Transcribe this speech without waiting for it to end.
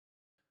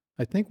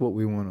I think what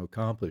we want to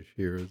accomplish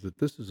here is that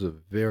this is a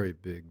very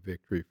big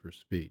victory for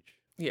speech.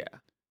 Yeah.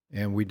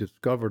 And we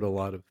discovered a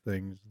lot of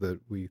things that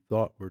we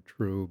thought were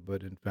true,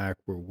 but in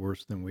fact were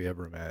worse than we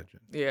ever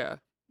imagined. Yeah.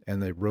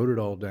 And they wrote it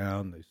all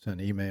down. They sent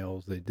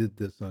emails. They did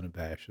this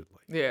unabashedly.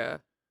 Yeah.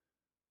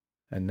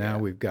 And now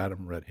Yeah. we've got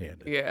them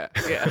red-handed. Yeah.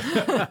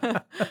 Yeah.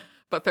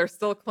 But they're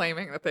still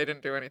claiming that they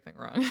didn't do anything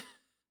wrong.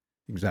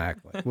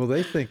 Exactly. Well,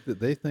 they think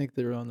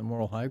they're on the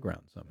moral high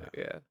ground somehow.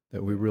 Yeah.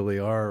 That we really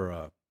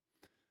are.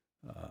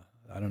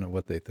 I don't know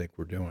what they think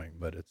we're doing,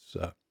 but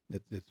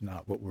it's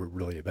not what we're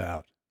really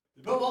about.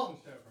 The Bill Walton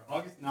Show for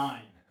August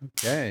 9.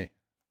 Okay.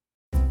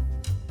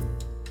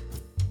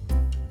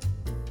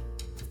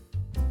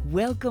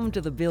 Welcome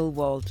to the Bill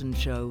Walton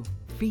Show,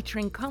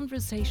 featuring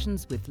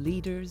conversations with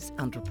leaders,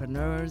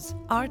 entrepreneurs,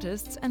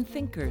 artists, and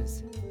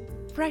thinkers.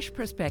 Fresh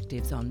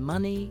perspectives on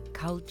money,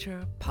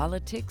 culture,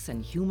 politics,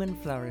 and human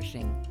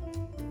flourishing.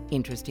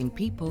 Interesting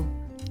people,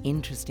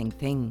 interesting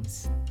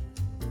things.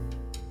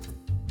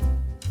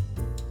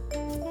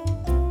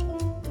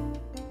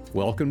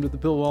 Welcome to the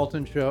Bill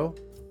Walton Show.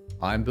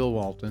 I'm Bill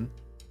Walton.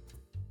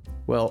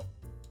 Well,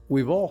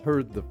 we've all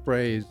heard the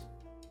phrase,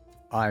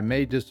 I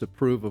may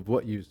disapprove of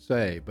what you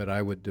say, but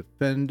I would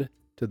defend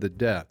to the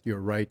death your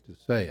right to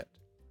say it.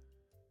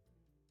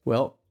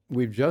 Well,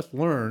 we've just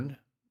learned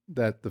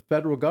that the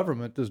federal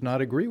government does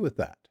not agree with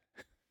that.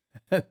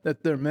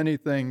 That there are many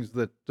things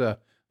that the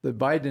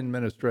Biden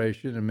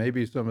administration and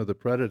maybe some of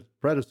the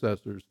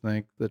predecessors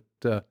think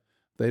that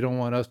they don't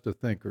want us to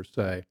think or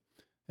say.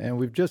 And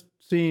we've just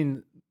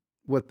seen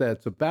what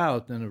that's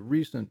about in a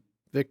recent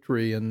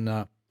victory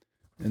in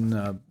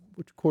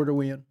which court are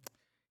we in?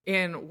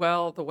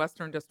 The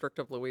Western District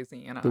of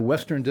Louisiana. The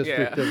Western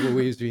District Yeah. of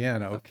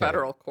Louisiana. The Okay.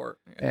 federal court.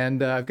 Yeah.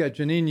 And I've got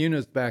Jenin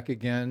Younes back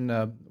again,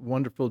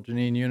 wonderful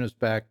Jenin Younes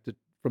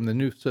from the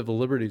New Civil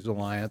Liberties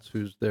Alliance,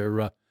 who's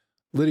their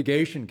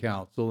litigation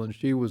counsel, and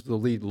she was the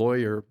lead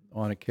lawyer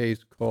on a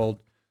case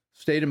called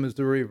State of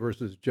Missouri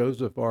versus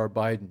Joseph R.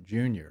 Biden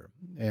Jr.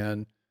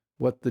 And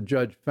what the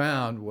judge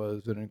found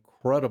was an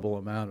incredible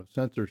amount of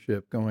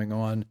censorship going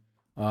on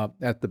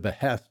at the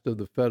behest of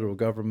the federal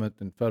government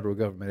and federal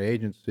government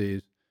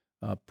agencies,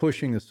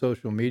 pushing the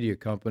social media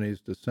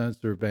companies to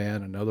censor,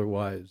 ban, and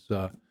otherwise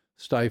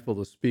stifle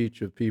the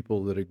speech of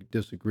people that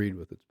disagreed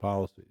with its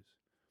policies.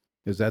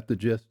 Is that the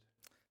gist?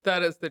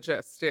 That is the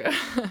gist, yeah.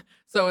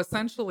 So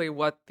essentially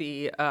what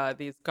these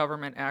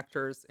government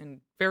actors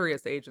in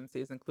various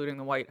agencies, including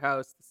the White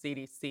House, the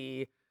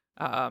CDC,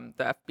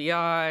 the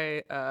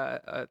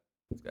FBI,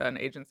 an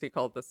agency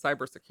called the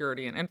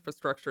Cybersecurity and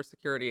Infrastructure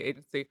Security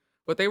Agency,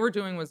 what they were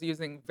doing was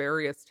using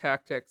various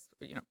tactics,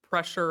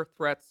 pressure,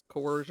 threats,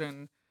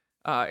 coercion,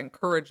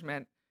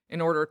 encouragement, in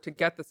order to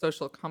get the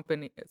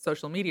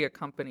social media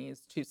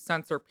companies to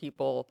censor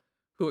people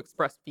who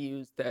expressed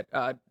views that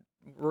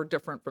were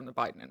different from the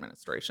Biden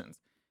administration's.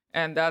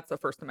 And that's a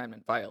First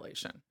Amendment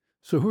violation.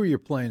 So who are your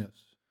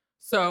plaintiffs?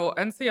 So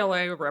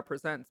NCLA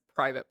represents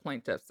private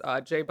plaintiffs.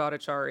 Jay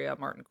Bhattacharya,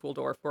 Martin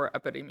Kulldorff were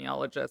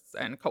epidemiologists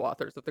and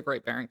co-authors of the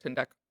Great Barrington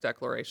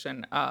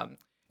Declaration.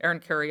 Aaron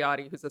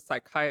Kheriaty, who's a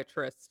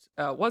psychiatrist,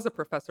 was a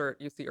professor at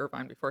UC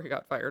Irvine before he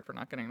got fired for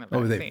not getting the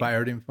vaccine. Oh, they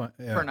fired him?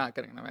 For not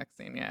getting the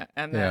vaccine, yeah.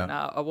 And then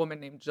a woman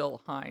named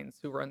Jill Hines,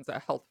 who runs a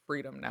Health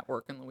Freedom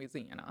Network in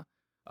Louisiana,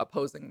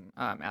 opposing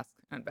mask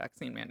and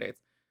vaccine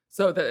mandates.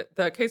 So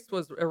the case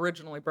was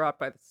originally brought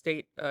by the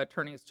state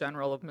attorneys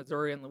general of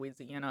Missouri and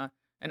Louisiana,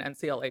 and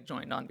NCLA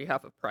joined on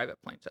behalf of private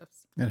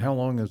plaintiffs. And how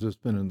long has this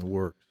been in the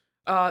works?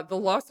 The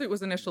lawsuit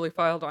was initially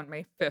filed on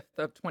May 5th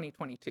of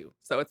 2022,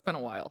 so it's been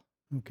a while.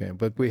 Okay,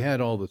 but we had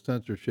all the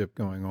censorship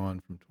going on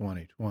from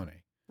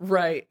 2020.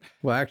 Right.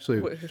 Well, actually,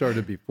 it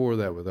started before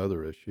that with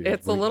other issues.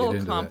 It's a We can little get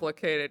into that.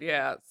 complicated,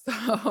 yeah.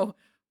 So,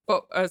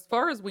 but as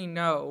far as we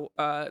know,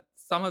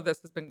 some of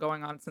this has been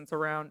going on since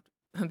around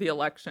the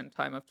election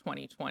time of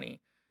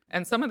 2020.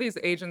 And some of these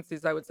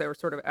agencies, I would say, were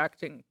sort of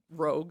acting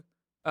rogue.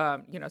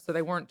 So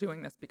they weren't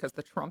doing this because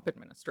the Trump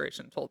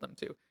administration told them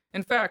to.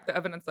 In fact, the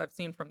evidence I've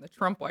seen from the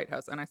Trump White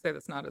House, and I say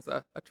this not as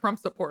a Trump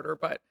supporter,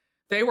 but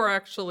they were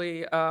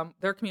actually,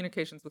 their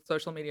communications with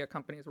social media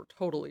companies were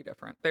totally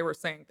different. They were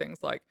saying things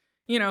like,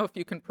 if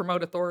you can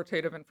promote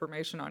authoritative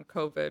information on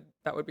COVID,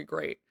 that would be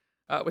great,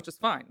 which is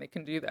fine. They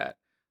can do that.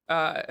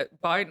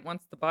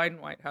 Once the Biden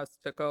White House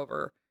took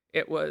over,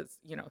 it was,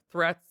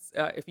 threats.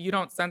 If you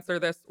don't censor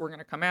this, we're going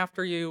to come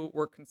after you.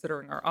 We're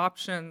considering our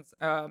options.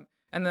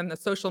 And then the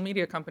social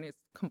media companies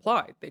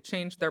complied. They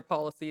changed their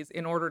policies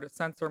in order to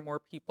censor more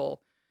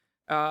people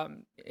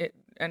and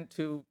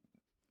to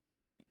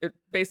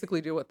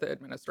basically do what the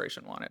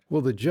administration wanted.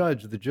 Well, the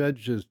judge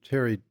is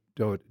Terry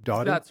Doughty.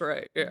 That's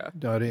right, yeah.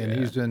 Doughty, and Yeah.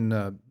 he's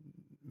in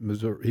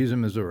Missouri. He's in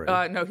Missouri.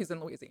 No, he's in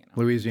Louisiana.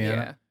 Louisiana.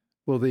 Yeah.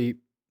 Well, the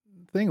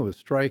thing that was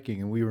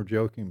striking, and we were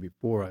joking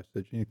before, I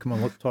said, come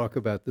on, let's talk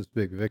about this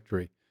big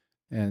victory.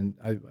 And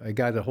I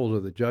got a hold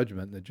of the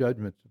judgment, and the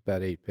judgment's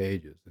about 8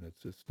 pages, and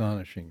it's an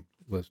astonishing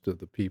list of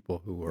the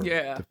people who are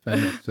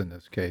defendants in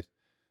this case.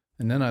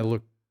 And then I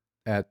looked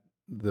at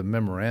the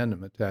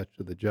memorandum attached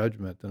to the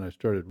judgment, and I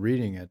started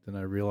reading it, and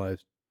I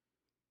realized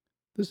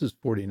This is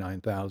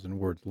 49,000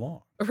 words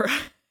long.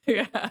 Right.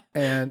 Yeah.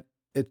 And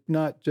it's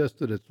not just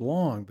that it's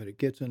long, but it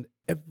gets in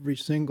every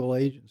single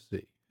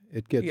agency.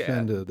 It gets Yeah.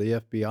 into the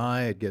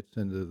FBI, it gets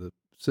into the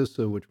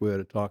CISA, which we had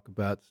to talk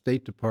about.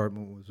 State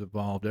Department was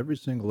involved. Every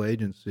single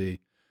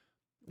agency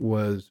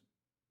was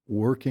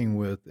working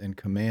with and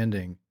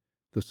commanding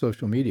the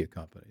social media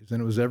companies.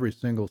 And it was every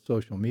single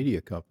social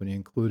media company,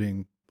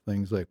 including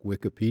things like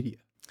Wikipedia.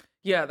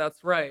 Yeah,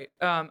 that's right.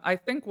 I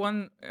think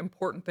one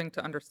important thing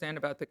to understand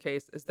about the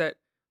case is that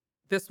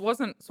this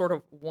wasn't sort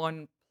of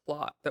one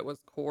plot that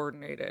was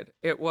coordinated.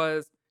 It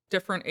was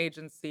different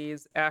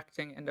agencies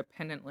acting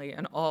independently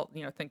and all,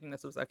 thinking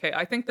this was okay.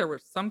 I think there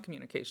was some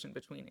communication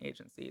between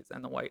agencies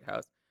and the White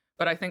House,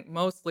 but I think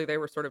mostly they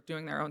were sort of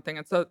doing their own thing.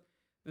 And so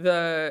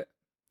the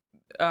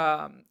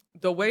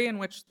the way in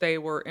which they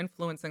were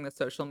influencing the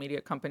social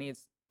media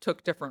companies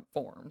took different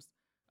forms.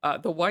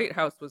 The White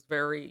House was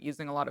very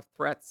using a lot of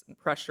threats and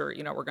pressure.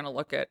 We're going to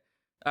look at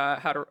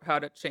how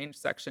to change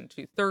Section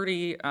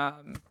 230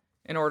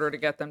 in order to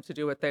get them to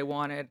do what they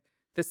wanted.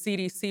 The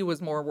CDC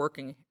was more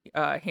working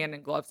hand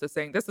in glove, so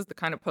saying this is the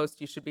kind of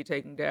post you should be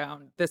taking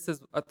down. This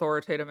is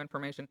authoritative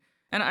information.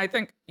 And I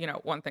think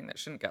one thing that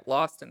shouldn't get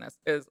lost in this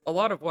is a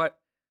lot of what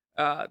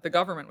the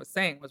government was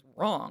saying was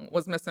wrong,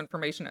 was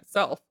misinformation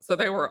itself. So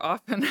they were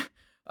often,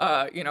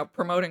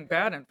 promoting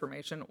bad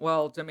information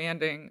while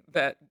demanding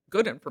that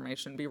good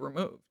information be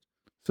removed.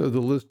 So the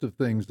list of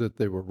things that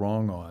they were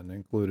wrong on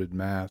included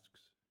masks,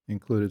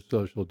 included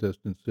social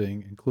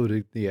distancing,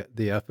 included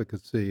the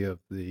efficacy of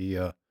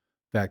the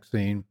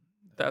vaccine.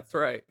 That's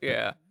right.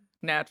 Yeah.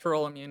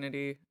 Natural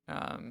immunity.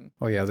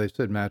 Oh yeah, they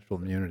said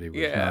natural immunity was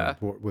Yeah.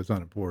 was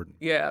unimportant.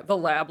 Yeah. The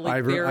lab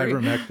leak theory.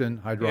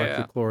 Ivermectin, Yeah.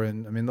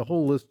 hydroxychloroquine. I mean, the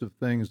whole list of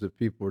things that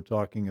people were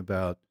talking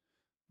about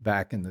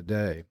back in the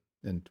day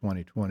in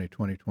 2020,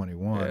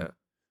 2021, Yeah.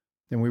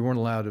 and we weren't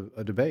allowed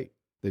a debate.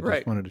 They just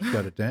Right. wanted to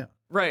shut it down.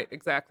 Right.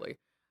 Exactly.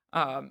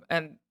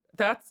 And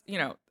that's,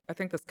 I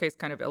think this case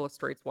kind of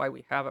illustrates why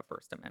we have a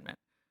First Amendment.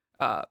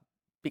 Uh,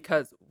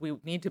 because we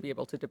need to be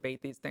able to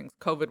debate these things.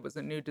 COVID was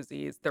a new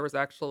disease. There was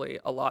actually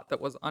a lot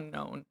that was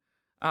unknown.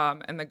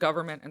 And the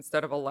government,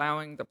 instead of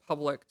allowing the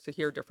public to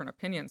hear different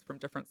opinions from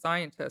different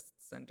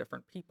scientists and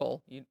different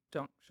people, you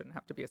shouldn't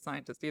have to be a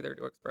scientist either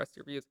to express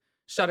your views,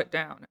 shut it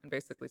down and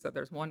basically said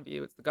there's one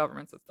view, it's the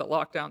government's, it's that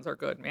lockdowns are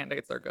good,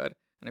 mandates are good.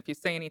 And if you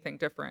say anything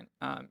different,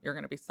 you're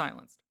going to be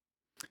silenced.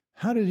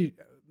 How did you?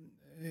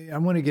 I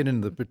want to get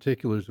into the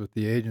particulars with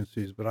the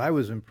agencies, but I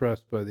was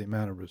impressed by the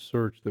amount of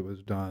research that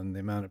was done, the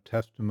amount of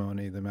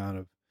testimony, the amount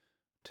of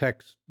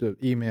text, the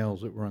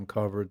emails that were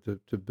uncovered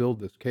to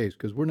build this case,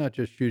 because we're not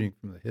just shooting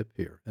from the hip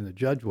here, and the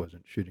judge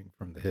wasn't shooting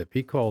from the hip.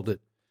 He called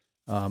it.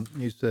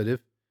 He said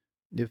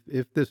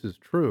if this is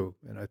true,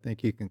 and I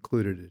think he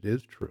concluded it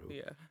is true.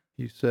 Yeah.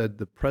 He said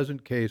the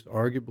present case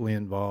arguably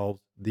involves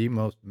the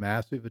most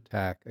massive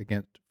attack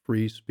against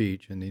free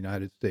speech in the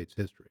United States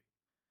history.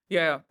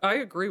 Yeah, I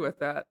agree with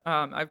that.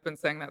 I've been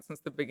saying that since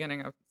the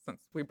beginning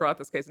since we brought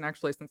this case, and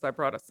actually since I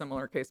brought a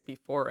similar case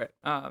before it.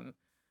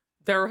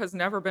 There has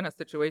never been a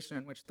situation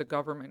in which the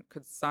government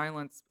could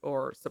silence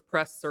or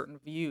suppress certain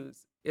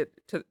views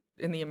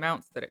in the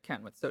amounts that it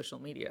can with social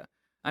media.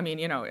 I mean,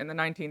 in the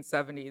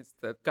 1970s,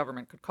 the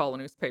government could call a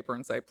newspaper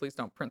and say, please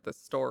don't print this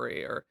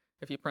story, or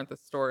if you print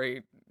this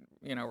story,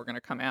 we're going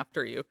to come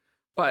after you.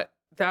 But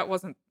that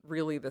wasn't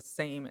really the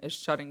same as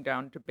shutting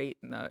down debate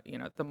in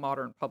the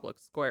modern public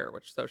square,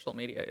 which social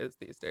media is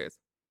these days.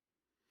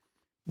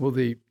 Well,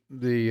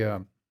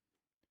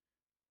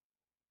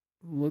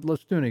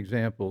 let's do an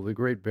example. The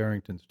Great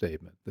Barrington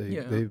Statement.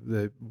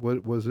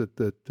 What was it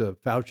that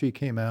Fauci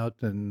came out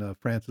and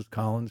Francis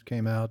Collins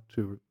came out,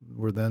 who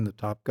were then the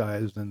top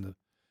guys in the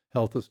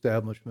health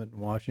establishment in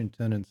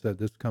Washington, and said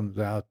this comes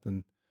out,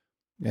 and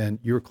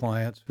your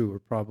clients, who are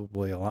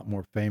probably a lot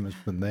more famous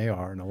than they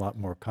are and a lot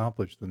more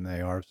accomplished than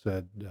they are,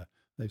 said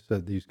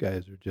these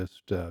guys are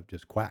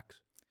just quacks.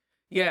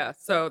 Yeah,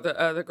 so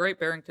the Great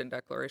Barrington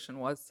Declaration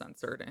was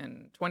censored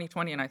in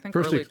 2020, and I think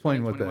First early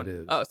explain what 2021.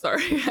 that is. Oh,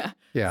 sorry. Yeah.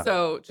 Yeah.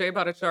 So Jay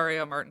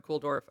Bhattacharya, Martin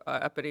Kulldorff,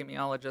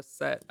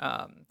 epidemiologists at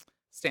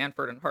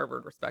Stanford and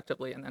Harvard,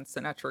 respectively, and then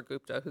Sunetra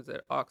Gupta, who's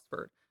at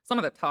Oxford, some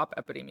of the top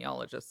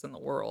epidemiologists in the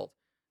world,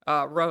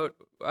 wrote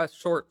a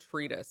short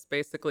treatise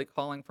basically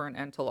calling for an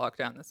end to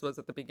lockdown. This was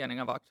at the beginning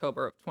of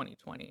October of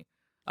 2020.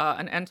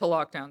 An end to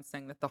lockdown,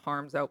 saying that the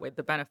harms outweighed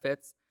the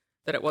benefits,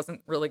 that it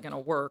wasn't really going to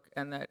work,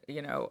 and that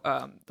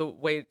the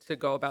way to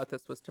go about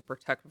this was to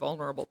protect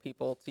vulnerable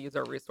people, to use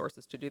our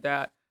resources to do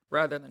that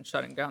rather than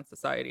shutting down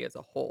society as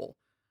a whole.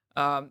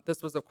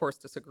 This was, of course,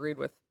 disagreed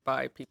with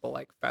by people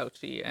like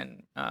Fauci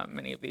and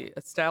many of the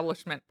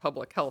establishment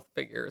public health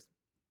figures.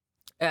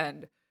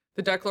 And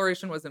the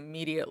declaration was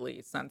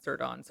immediately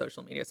censored on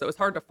social media. So it was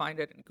hard to find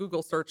it in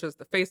Google searches.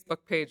 The Facebook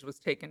page was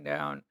taken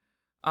down.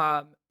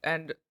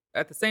 And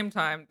at the same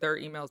time, there are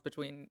emails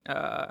between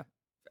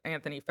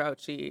Anthony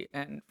Fauci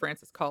and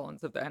Francis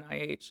Collins of the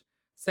NIH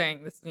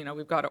saying this,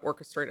 we've got to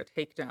orchestrate a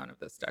takedown of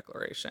this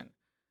declaration.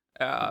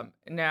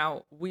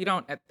 Now, we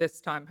don't at this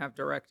time have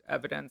direct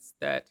evidence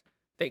that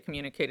they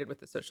communicated with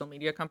the social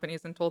media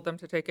companies and told them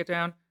to take it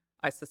down.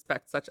 I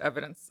suspect such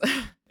evidence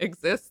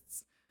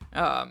exists,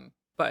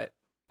 but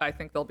I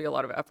think there'll be a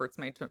lot of efforts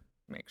made to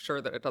make sure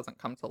that it doesn't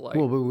come to light.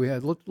 Well, but we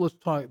had let's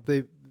talk.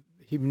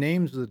 He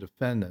names the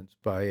defendants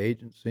by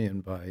agency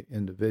and by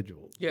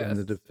individuals, and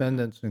the Yes.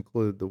 defendants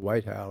include the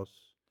White House,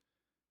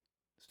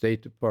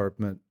 State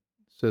Department,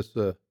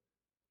 CISA,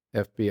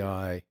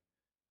 FBI,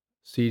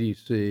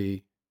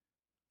 CDC,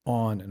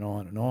 on and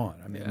on and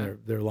on. I mean, Yeah.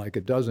 there are like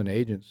a dozen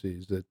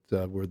agencies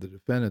that were the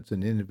defendants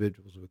and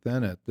individuals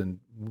within it.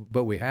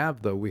 But we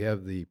have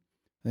the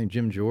I think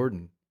Jim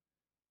Jordan,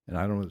 and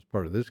I don't know if it's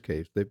part of this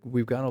case.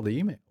 We've got all the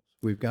emails.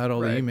 We've got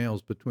all Right. the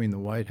emails between the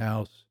White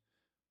House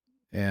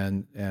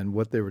and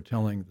what they were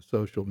telling the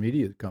social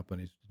media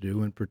companies to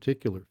do, in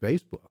particular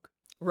Facebook.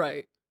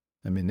 Right.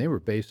 I mean, they were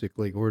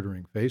basically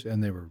ordering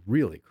and they were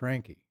really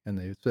cranky. And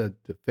they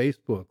said to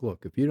Facebook,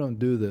 look, if you don't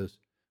do this,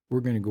 we're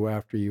going to go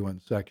after you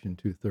on Section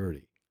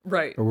 230,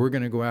 Right. or we're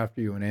going to go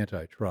after you on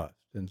antitrust.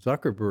 And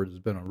Zuckerberg has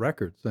been on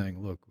record saying,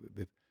 look,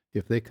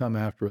 if they come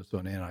after us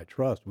on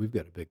antitrust, we've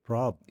got a big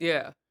problem.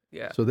 Yeah.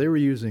 Yeah. So they were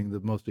using the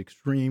most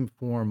extreme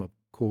form of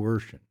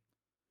coercion.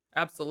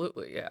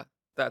 Absolutely. Yeah.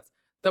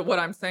 What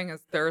I'm saying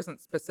is there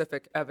isn't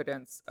specific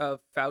evidence of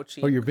Fauci.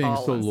 Oh, and you're being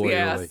so Collins.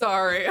 Yeah, lawyerly.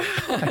 sorry.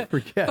 I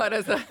forget. But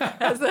as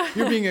a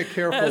You're being a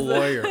careful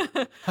lawyer.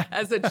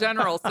 As a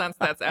general sense,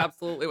 that's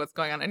absolutely what's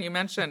going on. And you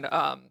mentioned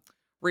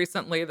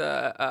recently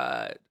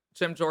the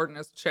Jim Jordan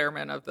is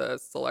chairman of the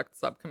Select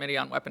Subcommittee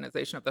on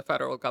Weaponization of the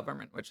Federal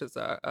Government, which is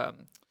a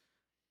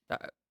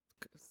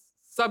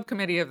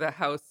subcommittee of the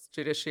House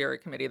Judiciary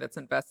Committee that's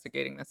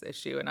investigating this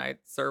issue, and I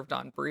served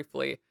on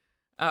briefly.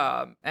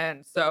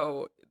 And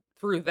so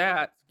through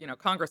that,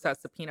 Congress has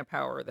subpoena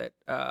power that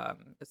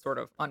is sort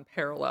of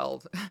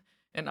unparalleled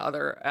in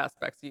other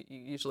aspects. You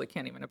usually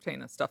can't even obtain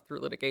this stuff through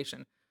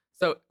litigation.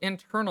 So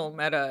internal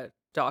Meta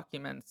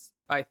documents,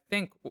 I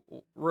think,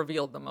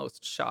 revealed the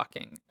most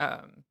shocking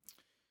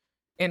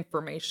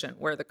information,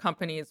 where the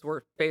companies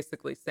were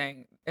basically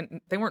saying,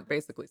 and they weren't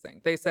basically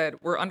saying, they said,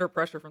 we're under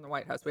pressure from the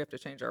White House. We have to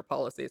change our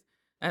policies.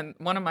 And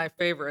one of my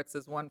favorites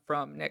is one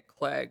from Nick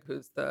Clegg,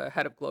 who's the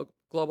head of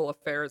global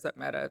affairs at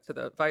Meta, to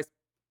the vice.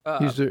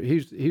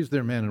 He's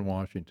their man in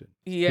Washington.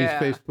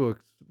 Yeah. He's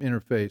Facebook's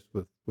interface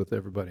with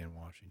everybody in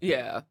Washington.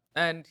 Yeah.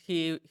 And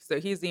he's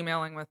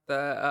emailing with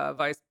the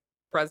vice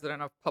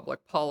president of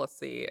public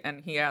policy,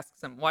 and he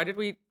asks him, why did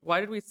we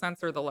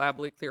censor the lab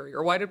leak theory,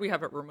 or why did we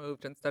have it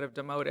removed instead of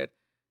demoted?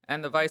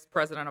 And the vice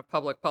president of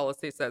public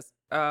policy says,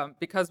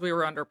 because we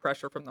were under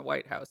pressure from the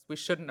White House, we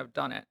shouldn't have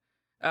done it.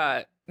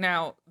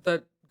 Now,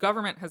 the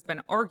government has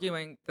been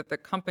arguing that the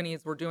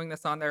companies were doing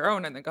this on their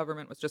own and the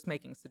government was just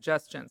making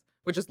suggestions,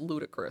 which is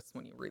ludicrous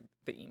when you read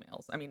the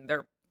emails. I mean, there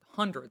are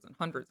hundreds and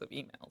hundreds of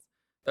emails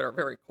that are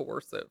very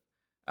coercive.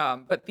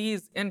 But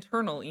these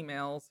internal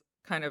emails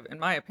kind of, in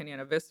my opinion,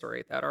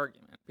 eviscerate that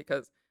argument,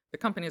 because the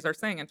companies are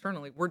saying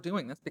internally, we're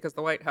doing this because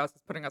the White House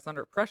is putting us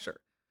under pressure.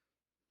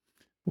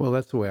 Well,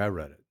 that's the way I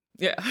read it.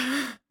 Yeah,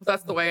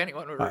 that's the way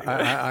anyone would read it.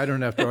 I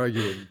don't have to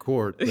argue it in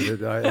court, but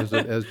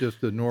as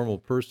just a normal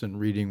person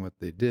reading what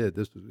they did,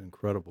 this was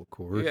incredible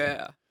coercion.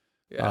 Yeah,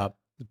 yeah.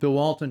 The Bill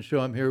Walton Show.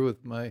 I'm here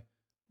with my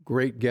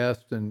great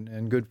guest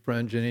and good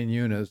friend Jenin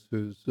Younes,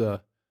 who's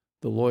the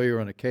lawyer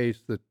on a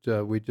case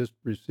that we just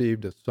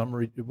received a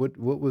summary. What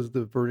was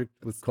the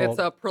verdict was called? It's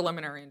a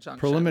preliminary injunction.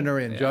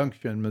 Preliminary Yeah.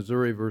 injunction,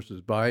 Missouri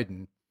versus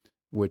Biden,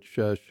 which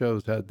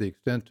shows how the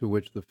extent to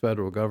which the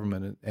federal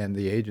government and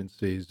the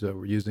agencies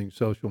were using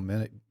social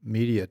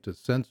media to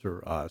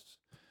censor us.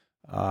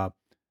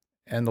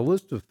 And the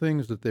list of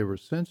things that they were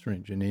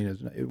censoring, Jenin,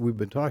 is, we've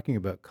been talking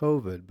about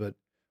COVID, but,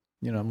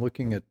 I'm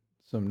looking at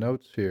some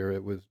notes here.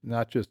 It was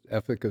not just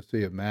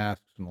efficacy of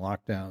masks and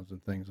lockdowns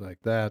and things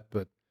like that,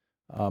 but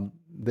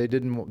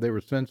they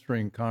were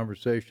censoring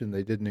conversation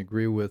they didn't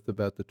agree with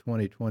about the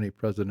 2020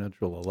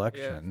 presidential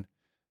election.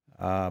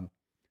 Yeah.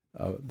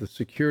 The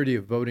security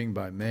of voting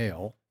by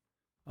mail.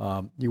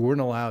 You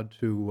weren't allowed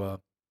to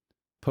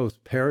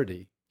post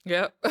parody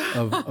Yep.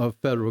 of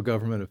federal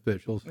government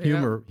officials.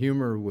 Yeah.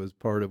 Humor was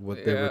part of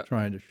what they were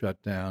trying to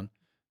shut down.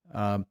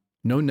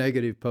 No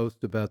negative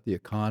posts about the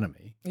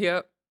economy.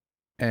 Yep.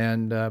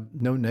 And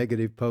no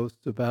negative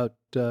posts about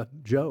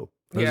Joe,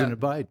 President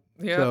Biden.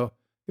 Yeah. So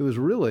it was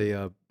really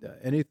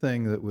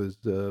anything that was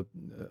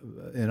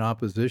in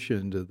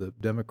opposition to the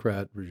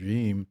Democrat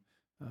regime,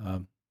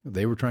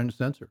 they were trying to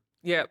censor.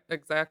 Yeah,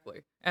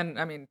 exactly. And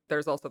I mean,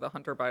 there's also the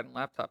Hunter Biden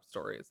laptop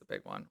story is a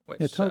big one. Which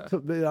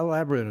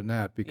Elaborate on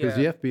that, because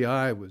the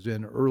FBI was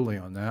in early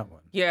on that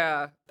one.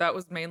 Yeah, that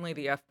was mainly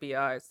the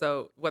FBI.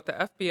 So what the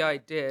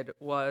FBI did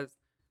was,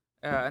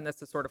 and this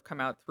has sort of come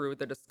out through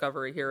the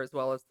discovery here as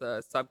well as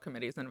the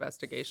subcommittee's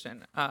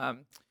investigation,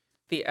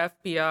 the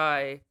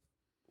FBI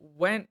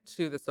went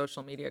to the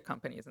social media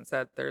companies and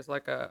said, there's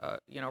like a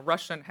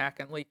Russian hack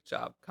and leak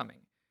job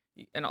coming.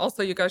 And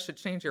also you guys should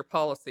change your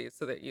policies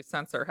so that you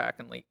censor hack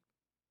and leak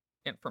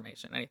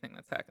information, anything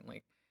that's hack and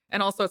leak.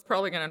 And also it's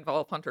probably going to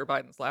involve Hunter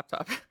Biden's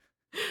laptop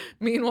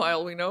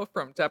Meanwhile, we know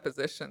from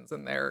depositions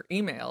and their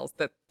emails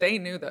that they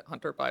knew that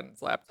Hunter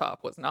Biden's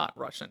laptop was not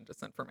Russian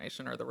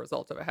disinformation or the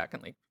result of a hack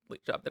and leak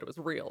job, that it was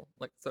real,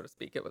 like, so to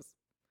speak. It was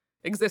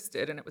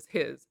existed and it was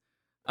his.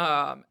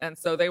 And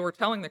so they were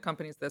telling the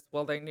companies this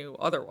while they knew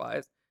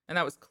otherwise. And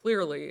that was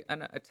clearly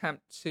an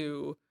attempt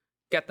to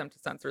get them to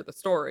censor the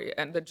story.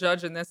 And the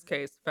judge in this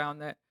case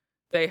found that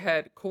they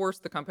had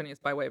coerced the companies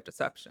by way of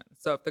deception.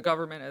 So if the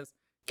government is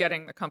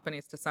getting the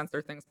companies to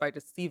censor things by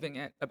deceiving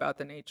it about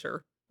the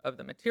nature of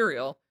the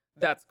material,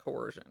 that's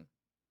coercion.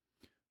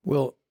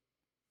 Well,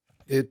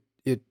 it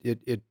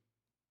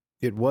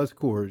was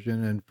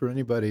coercion, and for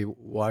anybody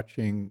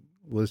watching,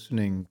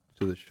 listening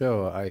to the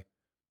show,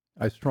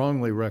 I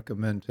strongly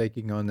recommend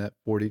taking on that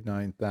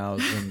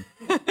 49,000.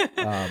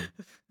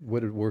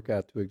 What did it work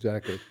out to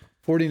exactly?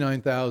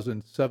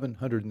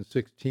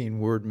 49,716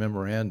 word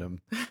memorandum,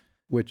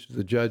 which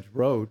the judge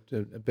wrote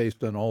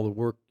based on all the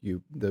work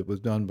that was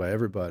done by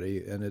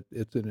everybody, and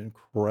it's an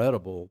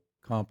incredible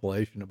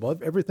compilation of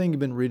everything you've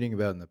been reading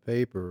about in the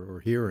paper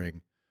or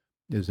hearing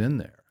is in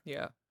there.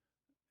 Yeah.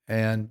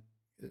 And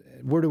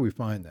where do we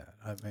find that?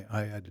 I mean,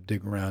 I had to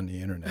dig around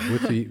the internet. Do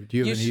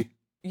you have any?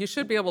 You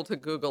should be able to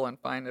Google and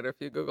find it if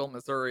you Google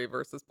Missouri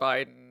versus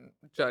Biden,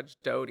 Judge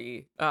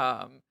Doty.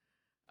 I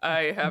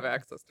have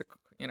access to,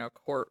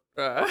 court.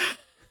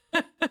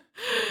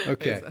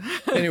 Okay.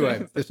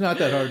 Anyway, it's not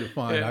that hard to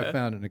find. Yeah. I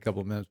found it in a couple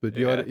of minutes, but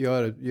you ought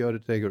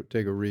to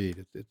take a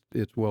read.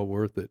 It's well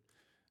worth it.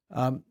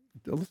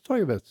 Let's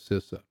talk about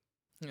CISA.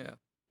 Yeah.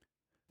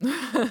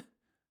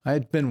 I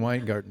had Ben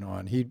Weingarten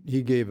on. He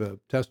gave a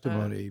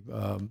testimony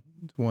to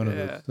one of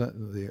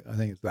the I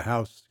think it's the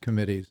House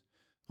committees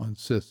on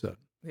CISA.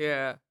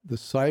 Yeah. The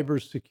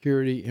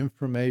Cybersecurity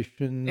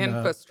Information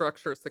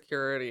Infrastructure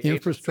Security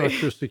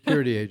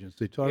Security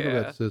Agency. Talk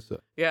about CISA.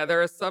 Yeah,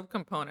 they're a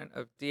subcomponent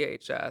of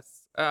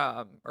DHS,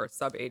 or a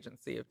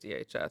sub-agency of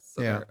DHS.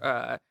 So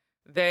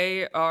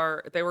they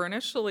were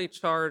initially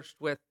charged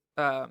with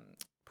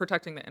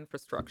protecting the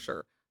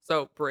infrastructure,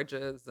 so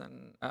bridges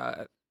and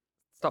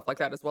stuff like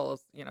that, as well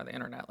as the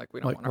internet. Like,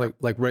 we don't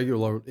want like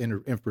regular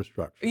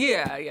infrastructure.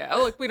 Yeah.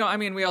 Look, we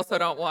also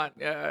don't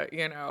want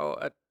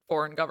a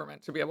foreign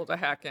government to be able to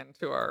hack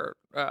into our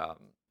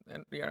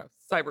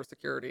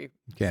cybersecurity,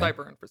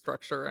 cyber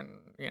infrastructure, and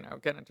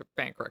get into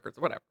bank records,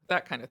 whatever,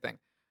 that kind of thing.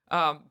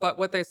 But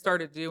what they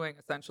started doing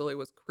essentially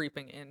was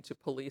creeping into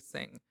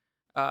policing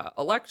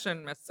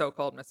election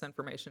so-called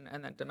misinformation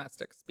and then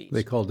domestic speech.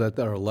 They called that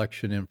their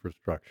election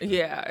infrastructure.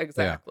 Yeah,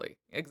 exactly.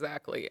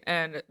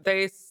 And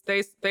they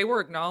were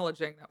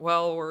acknowledging that,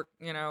 well, we're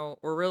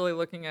really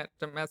looking at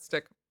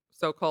domestic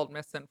so-called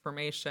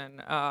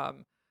misinformation,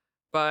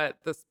 but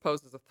this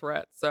poses a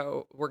threat,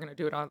 so we're going to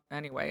do it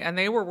anyway. And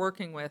they were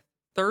working with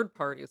third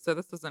parties. So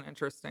this is an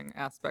interesting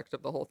aspect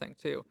of the whole thing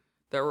too.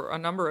 There were a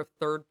number of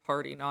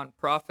third-party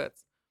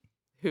nonprofits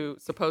who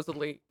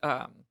supposedly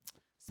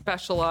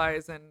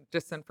specialize in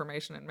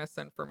disinformation and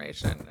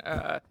misinformation,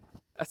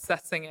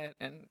 assessing it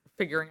and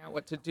figuring out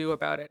what to do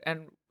about it.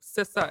 And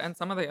CISA and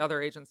some of the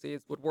other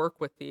agencies would work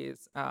with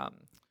these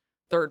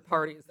third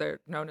parties. They're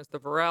known as the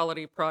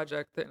Virality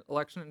Project, the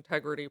Election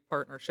Integrity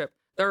Partnership.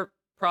 There are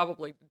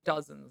probably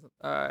dozens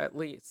at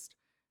least.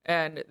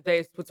 And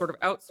they would sort of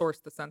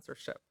outsource the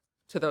censorship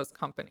to those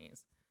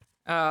companies,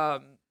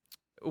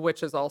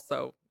 which is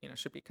also,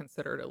 should be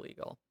considered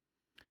illegal.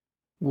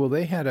 Well,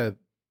 they had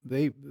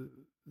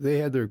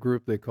their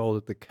group, they called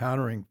it the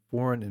Countering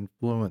Foreign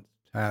Influence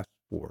Task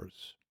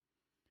Force.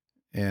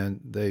 And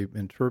they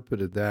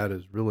interpreted that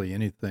as really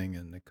anything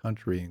in the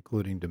country,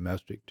 including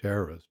domestic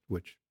terrorists,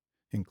 which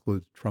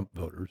includes Trump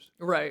voters.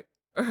 Right.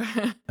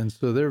 And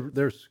so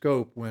their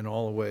scope went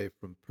all the way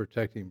from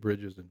protecting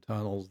bridges and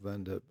tunnels,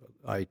 then to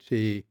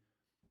IT,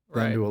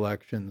 then to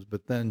elections.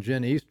 But then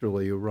Jen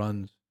Easterly, who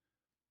runs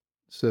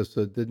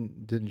CISA,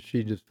 didn't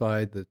she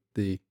decide that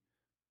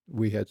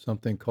we had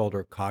something called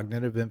our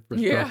cognitive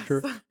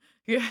infrastructure?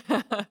 Yes.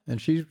 Yeah.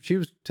 And she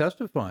was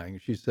testifying.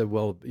 She said,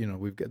 "Well,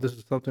 this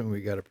is something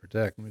we got to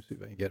protect." Let me see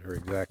if I can get her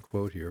exact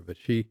quote here. But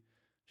she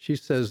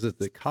says that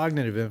the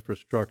cognitive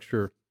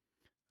infrastructure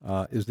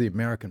is the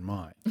American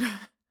mind.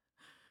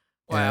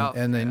 Wow.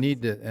 And they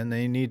need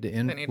to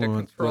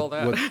influence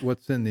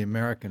what's in the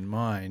American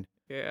mind.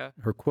 Yeah.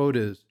 Her quote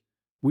is,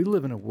 "We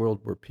live in a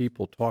world where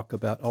people talk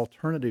about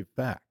alternative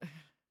facts,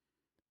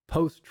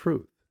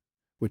 post-truth,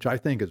 which I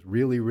think is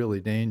really,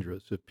 really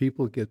dangerous if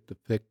people get to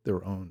pick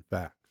their own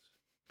facts."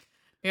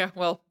 Yeah,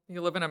 well,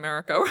 you live in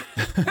America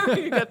where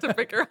you get to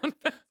pick your own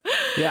facts.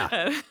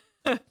 Yeah.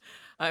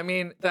 I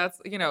mean,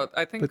 that's,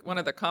 I think one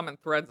of the common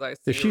threads I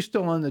see. Is she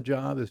still on the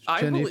job?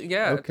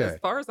 Okay. As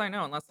far as I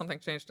know, unless something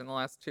changed in the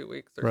last 2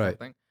 weeks or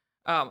something.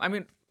 I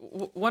mean,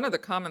 one of the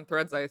common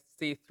threads I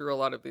see through a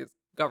lot of these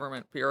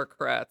government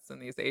bureaucrats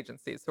and these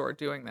agencies who are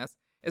doing this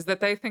is that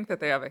they think that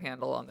they have a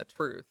handle on the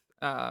truth,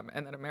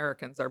 and that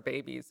Americans are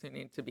babies who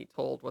need to be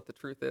told what the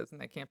truth is,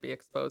 and they can't be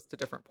exposed to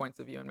different points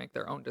of view and make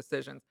their own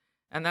decisions.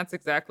 And that's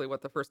exactly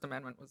what the First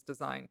Amendment was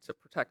designed to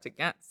protect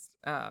against.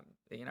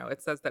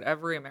 It says that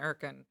every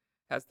American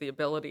has the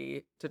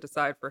ability to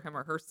decide for him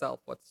or herself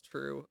what's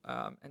true,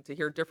 and to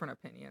hear different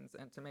opinions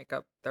and to make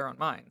up their own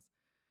minds.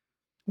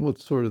 Well,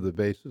 it's sort of the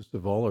basis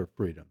of all our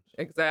freedoms.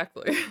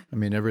 Exactly. I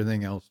mean,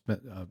 everything else,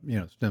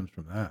 stems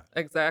from that.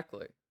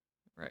 Exactly.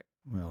 Right.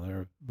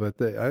 Well,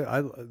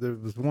 there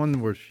was one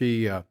where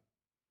she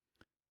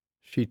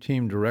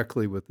teamed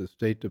directly with the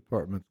State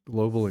Department's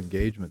Global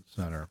Engagement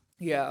Center,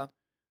 Yeah.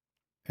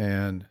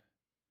 and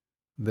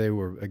they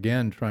were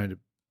again trying to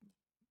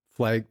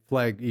flag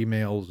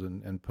emails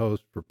and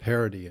posts for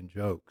parody and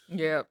jokes.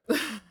 Yeah.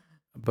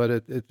 But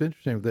it's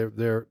interesting.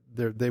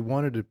 They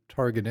wanted to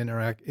target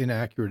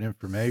inaccurate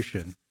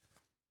information,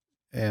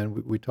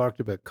 and we talked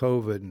about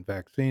COVID and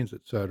vaccines,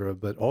 et cetera,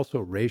 but also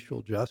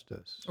racial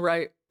justice.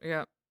 Right.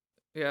 Yeah.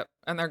 Yeah.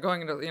 And they're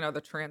going into,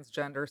 the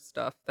transgender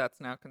stuff that's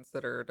now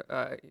considered,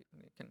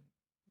 you can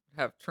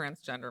have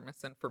transgender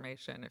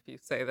misinformation if you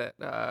say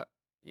that,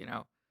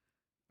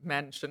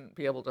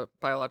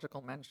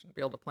 biological men shouldn't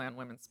be able to play on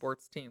women's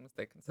sports teams.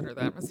 They consider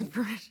that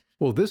misinformation.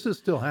 Well, this is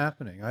still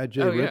happening. I had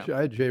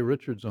Jay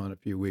Richards on a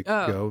few weeks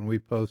ago, and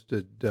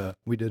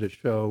we did a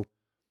show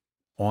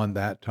on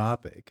that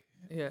topic.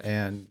 Yeah.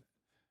 And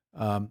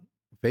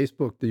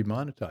Facebook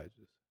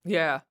demonetizes.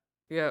 Yeah.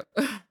 Yeah.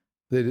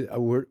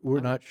 We're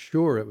not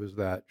sure it was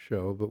that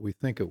show, but we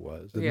think it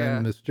was. And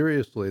then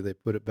mysteriously they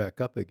put it back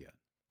up again.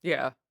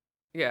 Yeah.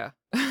 Yeah.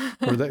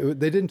 Or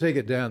they didn't take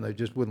it down. They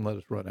just wouldn't let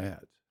us run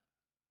ads.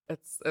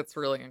 It's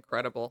really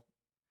incredible.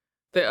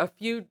 A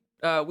few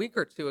week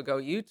or two ago,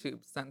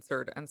 YouTube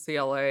censored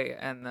NCLA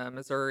and the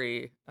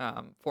Missouri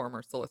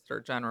former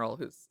Solicitor General,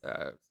 who's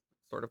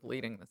sort of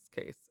leading this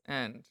case,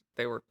 and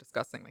they were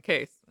discussing the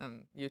case,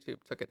 and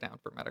YouTube took it down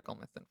for medical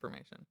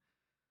misinformation.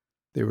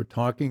 They were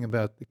talking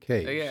about the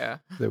case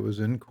that was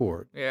in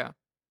court. Yeah.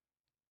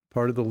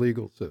 Part of the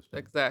legal system.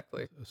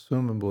 Exactly.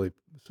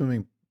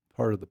 Assuming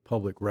part of the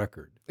public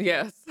record.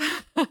 Yes.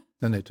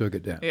 Then they took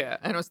it down. Yeah,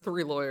 and it was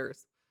 3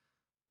 lawyers.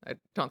 I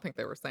don't think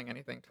they were saying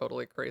anything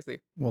totally crazy.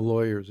 Well,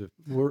 lawyers,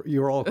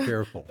 you're all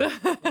careful.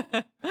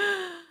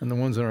 And the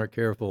ones that aren't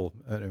careful,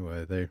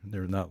 anyway,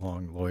 they're not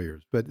long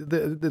lawyers. But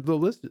the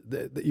list,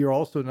 you're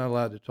also not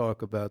allowed to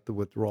talk about the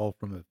withdrawal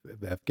from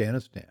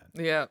Afghanistan.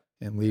 Yeah.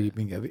 And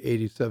leaving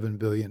 $87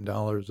 billion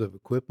of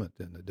equipment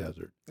in the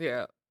desert.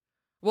 Yeah.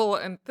 Well,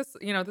 and this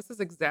is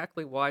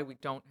exactly why we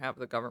don't have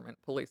the government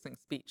policing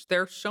speech.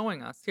 They're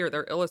showing us here,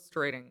 they're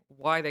illustrating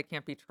why they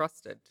can't be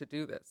trusted to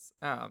do this.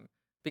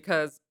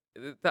 Because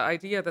the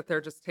idea that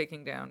they're just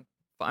taking down,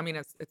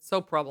 it's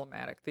so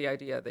problematic, the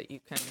idea that you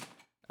can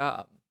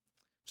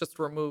just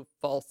remove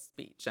false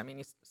speech. I mean,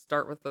 you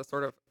start with the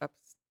sort of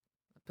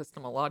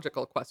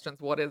epistemological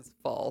questions. What is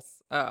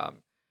false?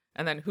 And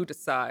then who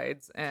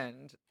decides?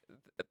 And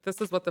this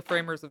is what the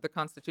framers of the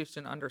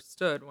Constitution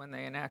understood when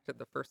they enacted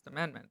the First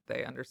Amendment.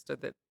 They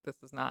understood that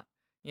this is not,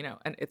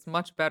 and it's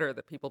much better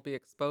that people be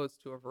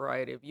exposed to a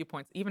variety of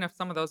viewpoints, even if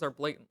some of those are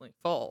blatantly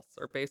false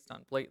or based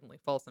on blatantly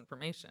false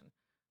information.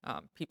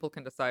 People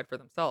can decide for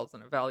themselves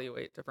and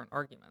evaluate different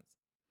arguments.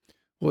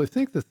 Well, I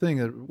think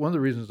one of the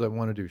reasons I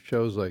want to do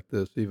shows like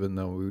this, even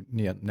though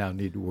we now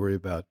need to worry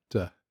about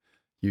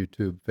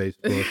YouTube,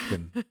 Facebook,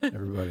 and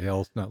everybody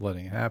else not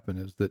letting it happen,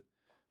 is that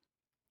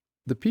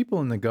the people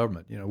in the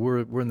government,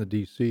 we're in the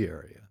D.C.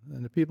 area,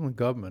 and the people in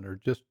government are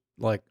just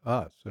like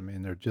us. I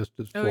mean, they're just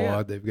as flawed.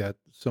 Yeah. They've got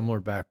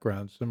similar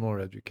backgrounds, similar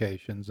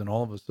educations, and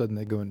all of a sudden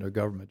they go into a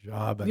government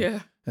job,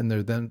 and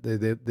they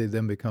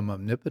then become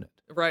omnipotent.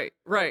 Right.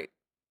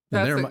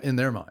 In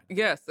their mind.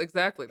 Yes,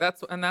 exactly.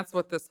 That's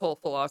what this whole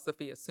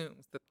philosophy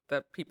assumes,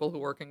 that people who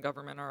work in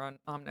government are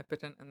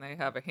omnipotent and they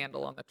have a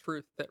handle on the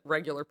truth that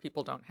regular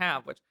people don't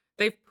have, which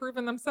they've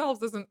proven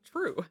themselves isn't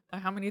true.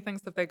 How many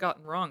things have they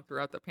gotten wrong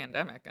throughout the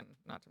pandemic, and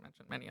not to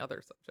mention many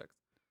other subjects?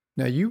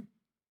 Now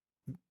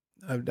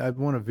I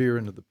want to veer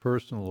into the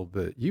personal a little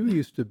bit. You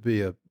used to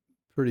be a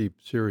pretty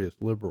serious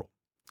liberal.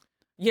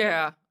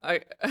 Yeah,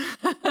 I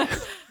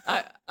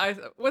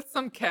with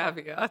some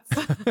caveats.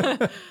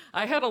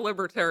 I had a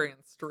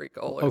libertarian streak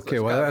always. Okay,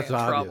 which well got that's me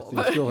in obvious. trouble.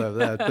 You still have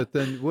that. But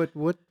then what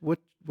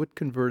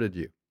converted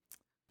you?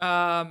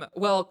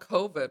 Well,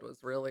 COVID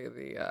was really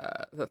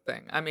the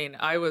thing. I mean,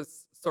 I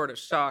was sort of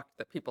shocked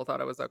that people thought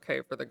it was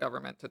okay for the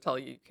government to tell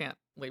you can't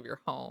leave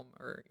your home,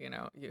 or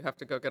you have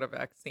to go get a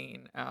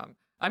vaccine.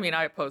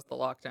 I opposed the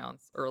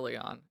lockdowns early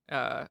on.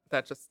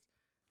 That just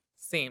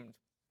seemed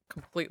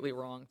completely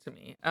wrong to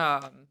me.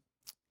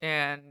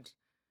 And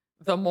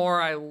the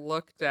more I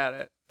looked at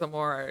it, the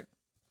more I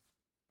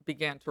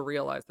began to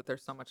realize that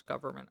there's so much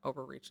government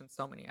overreach in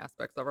so many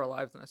aspects of our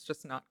lives, and it's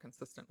just not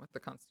consistent with the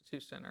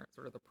Constitution or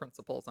sort of the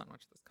principles on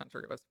which this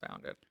country was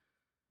founded.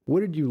 What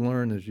did you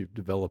learn as you've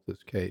developed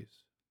this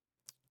case?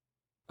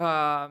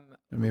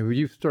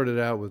 You started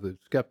out with a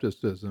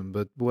skepticism,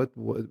 but what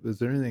was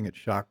there anything that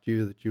shocked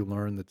you that you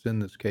learned that's in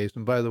this case?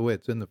 And by the way,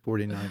 it's in the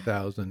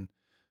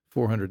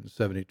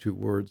 49,472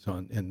 words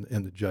in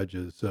the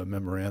judge's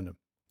memorandum.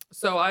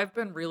 So I've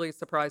been really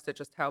surprised at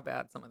just how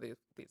bad some of these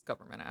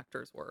government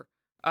actors were.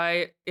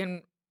 I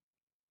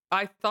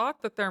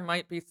thought that there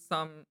might be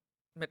some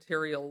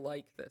material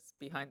like this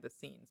behind the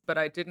scenes, but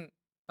I didn't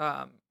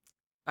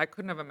I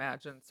couldn't have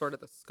imagined sort of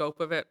the scope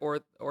of it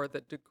or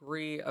the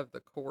degree of the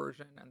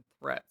coercion and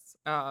threats,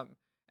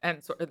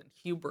 and sort of the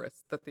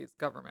hubris that these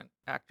government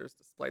actors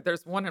displayed.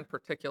 There's one in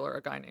particular,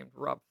 a guy named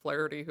Rob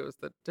Flaherty, who is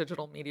the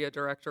digital media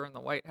director in the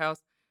White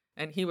House,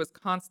 and he was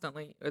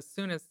constantly, as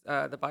soon as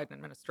the Biden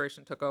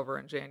administration took over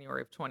in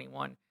January of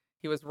 21,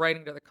 he was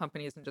writing to the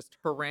companies and just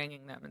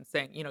haranguing them and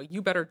saying,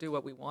 you better do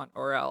what we want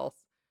or else.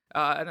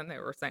 And then they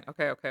were saying,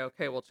 okay, okay,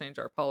 okay, we'll change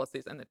our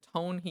policies. And the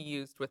tone he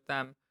used with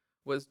them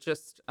was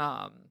just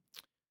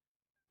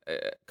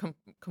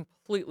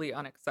completely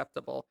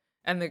unacceptable.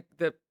 And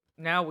the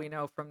now we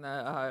know from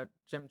the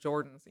Jim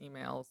Jordan's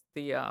emails,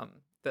 the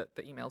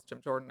emails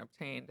Jim Jordan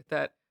obtained,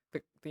 that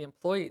the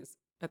employees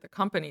at the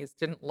companies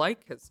didn't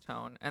like his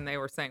tone, and they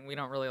were saying, we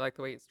don't really like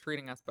the way he's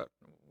treating us, but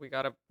we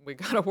gotta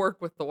work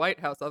with the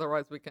White House,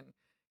 otherwise we can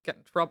get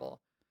in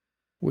trouble.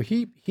 Well,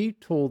 he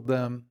told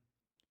them,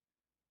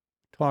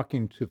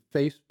 talking to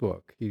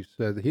Facebook, he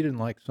said that he didn't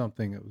like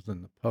something that was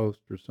in the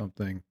Post or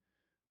something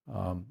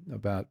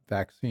about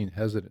vaccine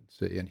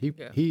hesitancy, and he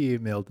Yeah. he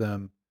emailed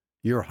them,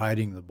 "You're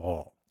hiding the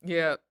ball,"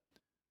 Yeah.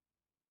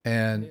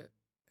 and Yeah.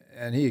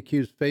 and he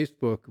accused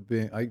Facebook of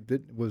being.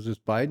 Was this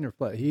Biden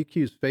or He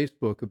accused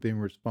Facebook of being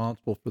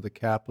responsible for the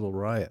Capitol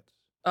riots.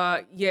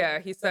 Yeah,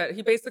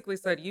 he basically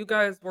said you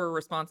guys were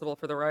responsible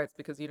for the riots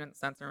because you didn't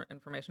censor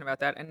information about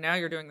that, and now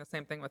you're doing the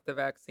same thing with the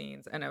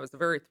vaccines, and it was a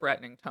very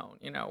threatening tone.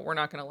 We're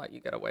not going to let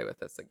you get away with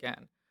this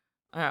again,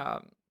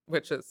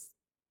 which is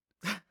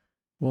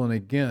Well, and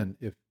again,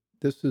 if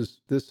this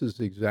is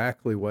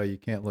exactly why you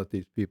can't let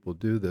these people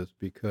do this,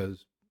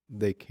 because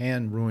they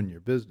can ruin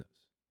your business.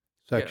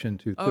 yeah. Section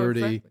Oh,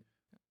 230, exactly.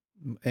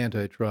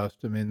 antitrust.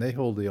 I mean, they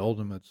hold the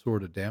ultimate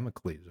sword of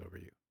Damocles over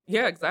you.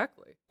 Yeah,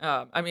 exactly.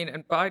 I mean,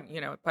 and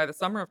Biden, by the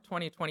summer of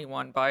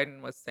 2021,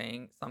 Biden was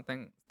saying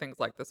things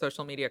like the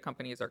social media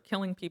companies are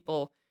killing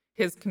people.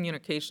 His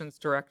communications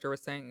director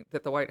was saying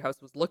that the White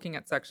House was looking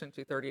at Section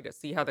 230 to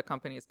see how the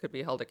companies could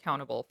be held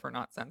accountable for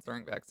not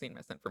censoring vaccine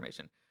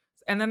misinformation.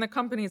 And then the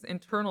company's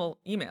internal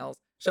emails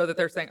show that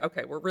they're saying,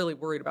 okay, we're really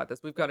worried about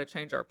this. We've got to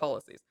change our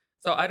policies.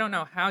 So I don't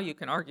know how you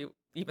can argue,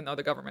 even though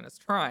the government is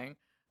trying,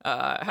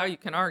 how you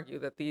can argue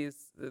that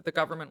the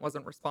government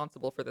wasn't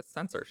responsible for this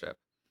censorship.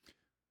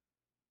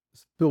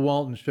 It's the Bill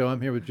Walton Show.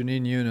 I'm here with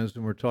Jenin Younes,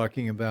 and we're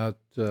talking about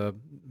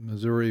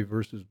Missouri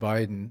versus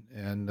Biden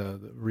and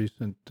the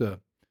recent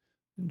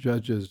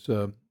judge's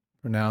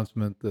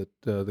pronouncement that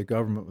the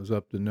government was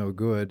up to no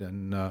good,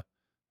 and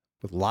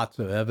with lots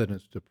of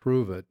evidence to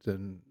prove it.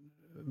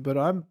 But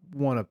I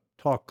want to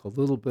talk a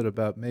little bit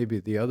about maybe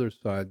the other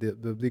side.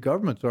 The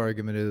government's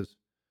argument is,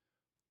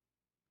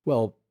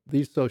 well,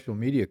 these social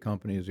media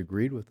companies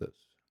agreed with this,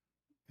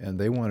 and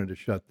they wanted to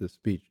shut this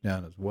speech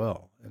down as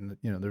well. And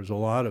there's a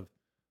lot of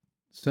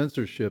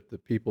censorship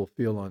that people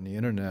feel on the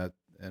internet,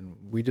 and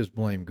we just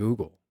blame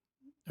Google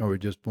or we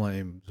just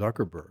blame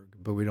Zuckerberg,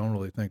 but we don't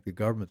really think the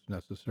government's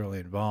necessarily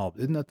involved.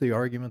 Isn't that the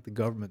argument the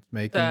government's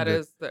making? That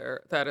is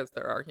their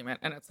argument,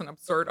 and it's an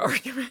absurd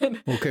argument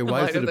Okay, in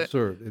why is light it of the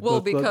absurd? well,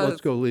 Let's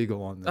because go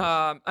legal on this.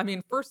 I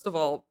mean, first of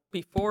all,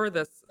 before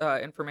this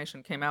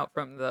information came out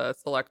from the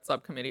select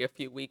subcommittee a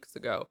few weeks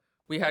ago,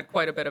 we had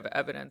quite a bit of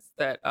evidence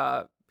that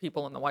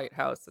people in the White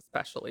House,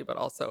 especially, but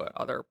also at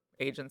other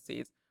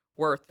agencies,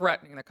 were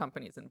threatening the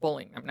companies and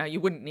bullying them. Now, you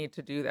wouldn't need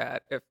to do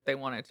that if they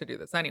wanted to do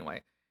this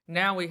anyway.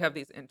 Now we have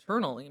these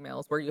internal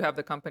emails where you have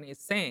the companies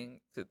saying,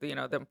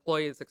 the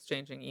employees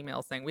exchanging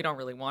emails saying, we don't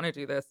really want to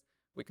do this.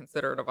 We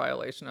consider it a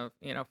violation of,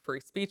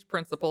 free speech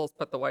principles,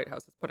 but the White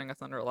House is putting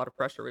us under a lot of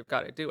pressure. We've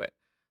got to do it.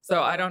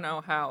 So I don't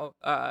know how,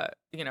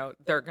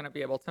 they're going to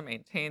be able to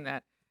maintain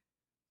that.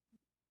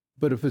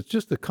 But if it's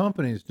just the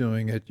companies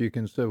doing it, you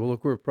can say, well,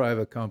 look, we're a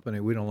private company.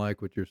 We don't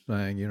like what you're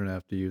saying. You don't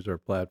have to use our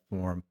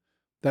platform.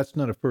 That's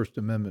not a First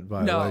Amendment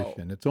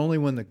violation. No. It's only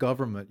when the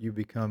government, you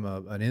become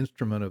an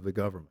instrument of the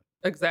government.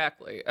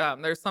 Exactly.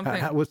 There's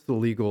something. What's the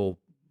legal?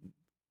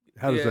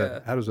 How does Yeah.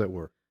 that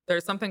work?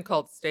 There's something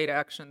called state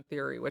action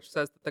theory, which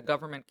says that the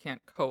government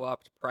can't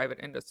co-opt private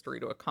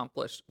industry to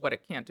accomplish what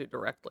it can't do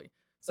directly.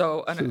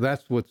 So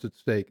that's what's at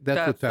stake.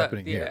 That's what's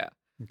happening yeah. here.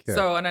 Okay.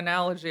 So an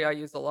analogy I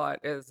use a lot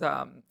is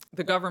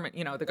the government.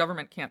 The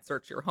government can't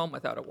search your home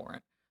without a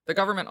warrant. The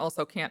government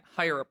also can't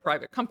hire a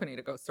private company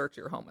to go search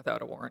your home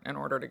without a warrant in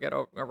order to get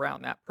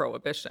around that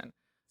prohibition.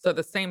 So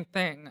the same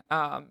thing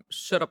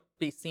should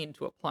be seen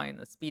to apply in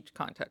the speech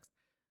context.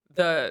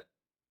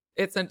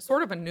 It's a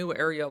sort of a new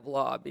area of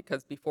law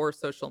because before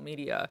social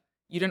media,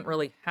 you didn't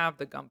really have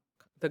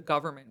the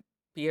government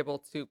be able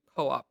to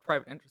co-opt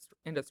private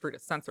industry to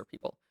censor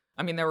people.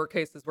 I mean, there were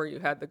cases where you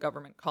had the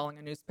government calling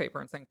a newspaper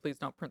and saying, please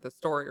don't print this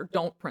story, or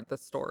don't print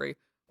this story,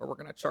 or we're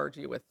going to charge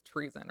you with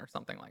treason or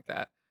something like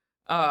that.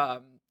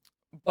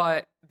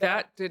 But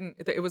that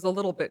it was a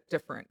little bit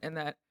different in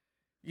that,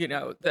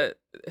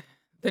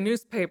 the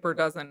newspaper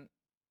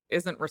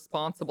isn't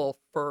responsible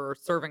for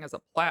serving as a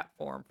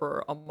platform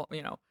for,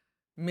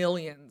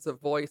 millions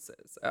of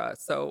voices.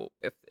 So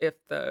if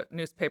the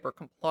newspaper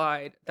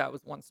complied, that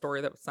was one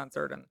story that was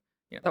censored, and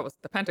that was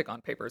the Pentagon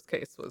Papers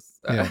case was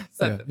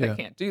said that they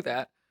can't do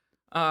that.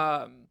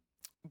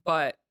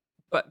 But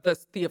But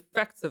the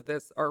effects of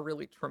this are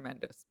really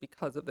tremendous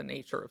because of the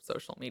nature of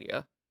social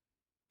media.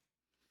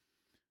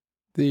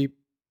 The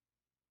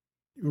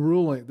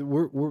ruling,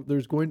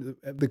 there's going to,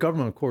 the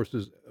government, of course,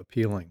 is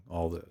appealing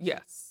all this.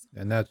 Yes.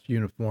 And that's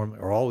uniform.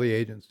 Are all the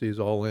agencies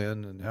all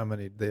in? And how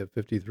many? They have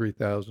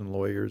 53,000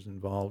 lawyers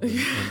involved in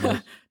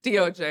this.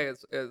 DOJ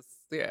is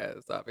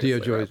obviously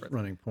DOJ is referenced.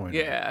 running point.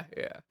 Yeah.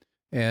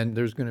 And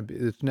there's going to be,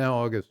 it's now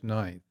August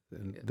 9th,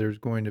 and there's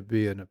going to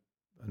be an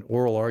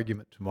oral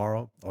argument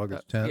tomorrow,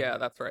 August 10th. Yeah,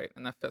 that's right.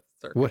 In the Fifth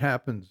Circuit. What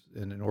happens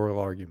in an oral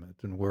argument,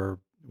 and where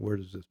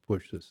does this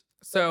push this?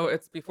 So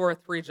it's before a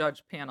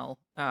 3-judge panel,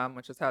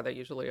 which is how they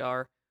usually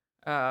are.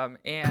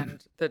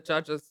 And the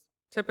judges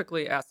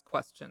typically ask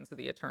questions of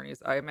the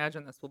attorneys. I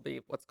imagine this will be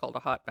what's called a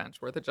hot bench,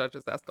 where the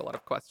judges ask a lot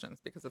of questions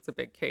because it's a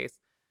big case.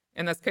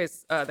 In this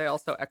case, they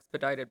also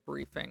expedited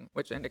briefing,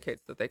 which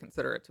indicates that they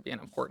consider it to be an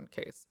important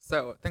case.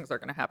 So things are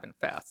going to happen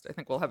fast. I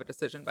think we'll have a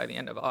decision by the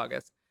end of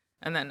August.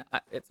 And then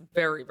it's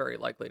very, very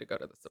likely to go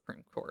to the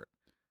Supreme Court.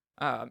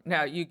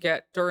 Now,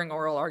 during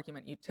oral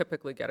argument, you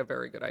typically get a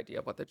very good idea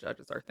of what the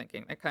judges are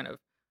thinking. They kind of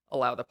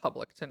allow the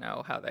public to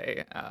know how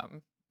they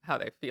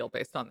feel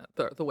based on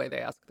the way they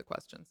ask the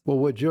questions. Well,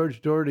 what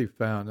George Doherty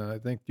found, and I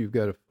think you've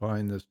got to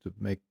find this to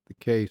make the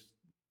case.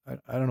 I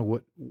don't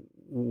know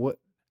what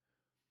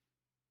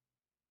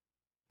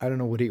I don't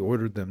know what he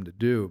ordered them to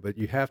do, but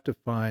you have to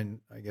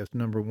find, I guess,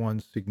 number one,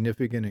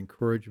 significant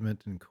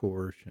encouragement and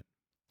coercion.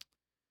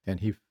 And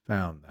he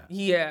found that.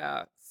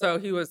 Yeah. So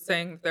he was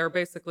saying there are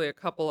basically a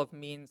couple of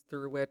means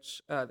through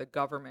which the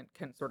government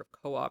can sort of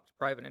co-opt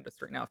private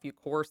industry. Now, if you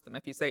coerce them,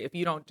 if you say, if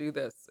you don't do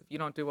this, if you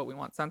don't do what we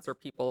want, censor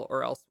people,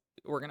 or else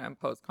we're going to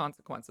impose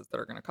consequences that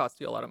are going to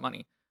cost you a lot of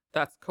money,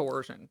 that's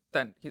coercion.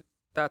 Then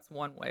that's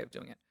one way of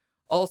doing it.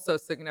 Also,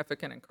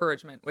 significant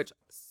encouragement,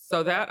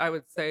 so that I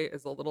would say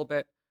is a little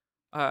bit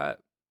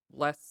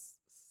less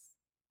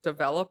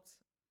developed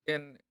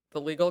in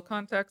the legal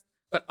context.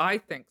 But I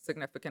think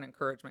significant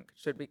encouragement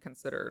should be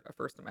considered a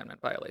First Amendment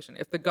violation.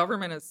 If the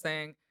government is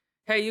saying,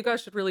 hey, you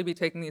guys should really be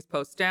taking these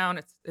posts down,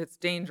 it's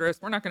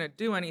dangerous, we're not going to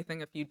do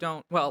anything if you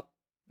don't, well,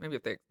 maybe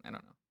if they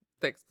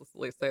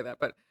explicitly say that,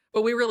 but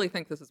we really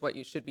think this is what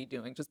you should be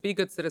doing. Just be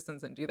good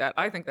citizens and do that.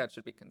 I think that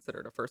should be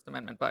considered a First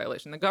Amendment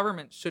violation. The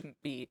government shouldn't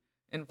be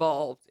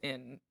involved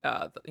in,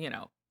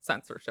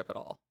 censorship at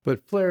all.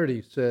 But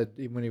Flaherty said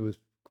when he was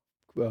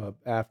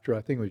after,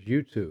 I think it was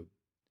YouTube,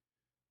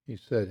 he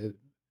said,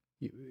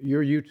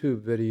 your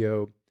YouTube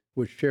video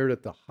was shared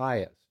at the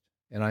highest,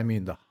 and I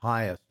mean the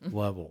highest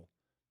level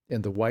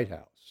in the White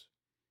House.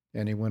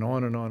 And he went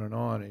on and on and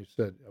on. And he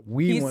said,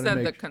 he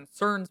said the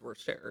concerns were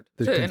shared.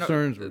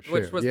 Concerns were shared,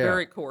 which was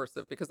very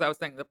coercive, because I was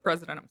saying the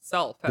president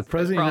himself has the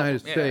president of the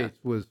United States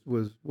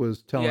Yeah.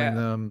 was telling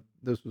them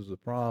this was the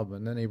problem,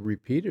 and then he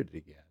repeated it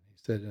again. He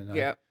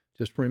said,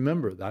 just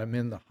remember that I'm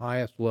in the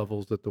highest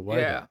levels at the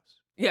White House.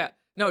 Yeah.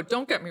 No,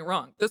 don't get me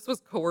wrong. This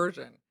was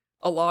coercion.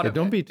 A lot of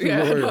don't it. be too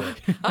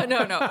lawyerly.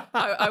 No.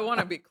 I want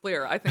to be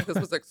clear. I think this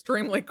was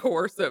extremely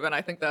coercive, and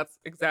I think that's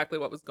exactly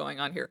what was going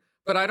on here.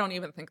 But I don't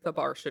even think the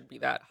bar should be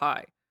that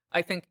high.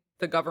 I think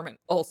the government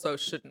also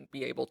shouldn't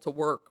be able to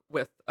work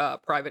with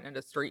private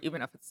industry,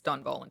 even if it's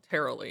done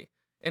voluntarily,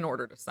 in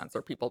order to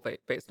censor people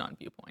based on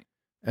viewpoint.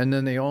 And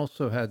then they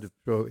also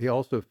he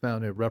also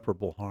found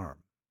irreparable harm.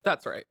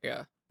 That's right,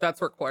 yeah.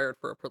 That's required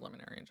for a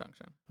preliminary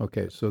injunction.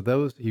 Okay, so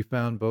he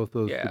found both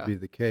those to be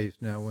the case.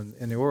 Now, when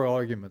in the oral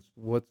arguments,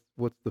 what's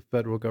the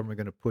federal government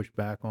going to push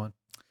back on?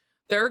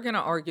 They're going to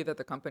argue that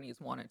the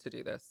companies wanted to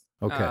do this.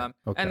 Okay.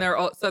 And they're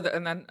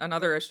and then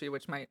another issue,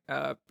 which might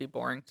be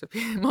boring to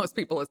most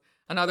people, is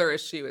another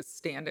issue is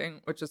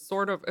standing, which is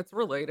it's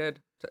related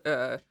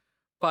to,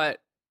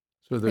 but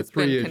so there are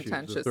three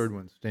issues. The third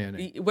one's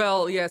standing.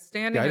 Well, yeah,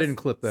 standing. Yeah, I didn't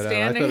clip that out.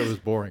 I thought it was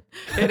boring.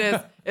 It is.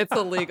 It's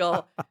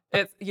illegal.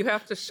 You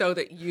have to show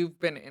that you've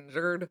been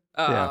injured.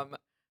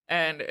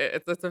 And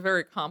it's a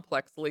very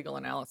complex legal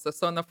analysis.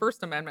 So in the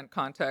First Amendment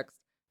context,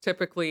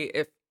 typically,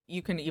 if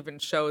you can even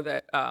show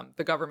that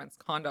the government's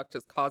conduct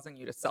is causing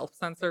you to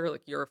self-censor,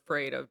 like you're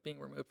afraid of being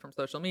removed from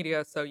social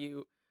media, so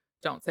you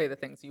don't say the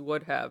things you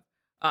would have,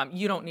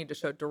 you don't need to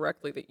show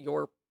directly that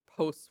your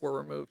posts were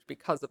removed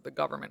because of the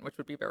government, which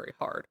would be very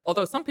hard.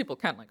 Although some people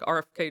can, like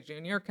RFK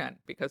Jr. can,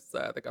 because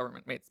the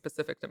government made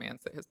specific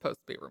demands that his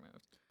posts be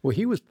removed. Well,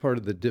 he was part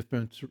of the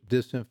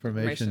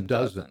disinformation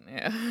dozen.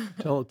 Yeah.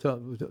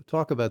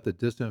 Talk about the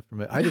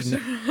disinformation. I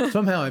didn't.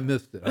 Somehow I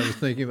missed it. I was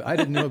thinking I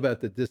didn't know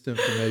about the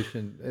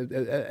disinformation.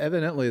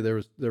 Evidently,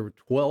 there were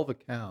 12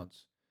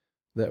 accounts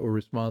that were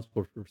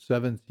responsible for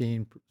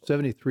 73%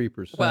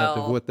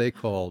 of what they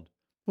called.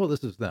 Well,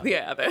 this is them.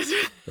 Yeah. There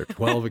are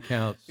 12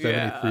 accounts,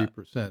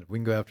 73%. We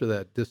can go after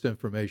that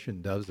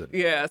disinformation dozen.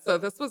 Yeah, so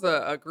this was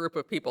a group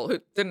of people who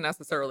didn't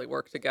necessarily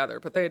work together,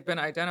 but they had been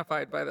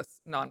identified by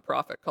this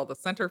nonprofit called the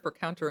Center for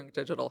Countering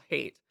Digital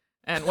Hate.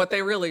 And what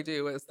they really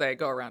do is they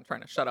go around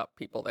trying to shut up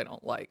people they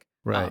don't like.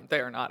 Right. They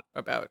are not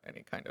about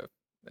any kind of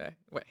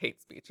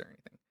hate speech or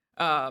anything.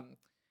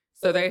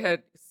 So they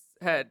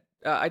had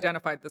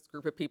identified this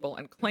group of people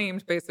and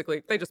claimed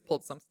basically, they just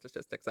pulled some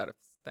statistics out of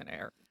thin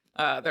air.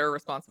 They're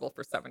responsible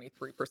for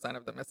 73%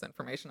 of the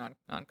misinformation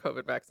on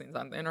COVID vaccines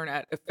on the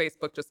internet. If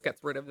Facebook just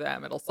gets rid of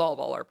them, it'll solve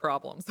all our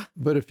problems.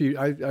 But if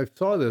I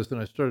saw this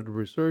and I started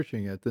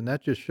researching it, then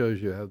that just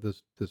shows you how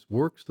this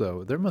works.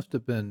 Though there must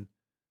have been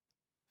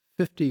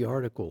 50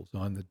 articles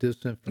on the Yeah.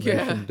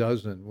 disinformation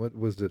dozen. What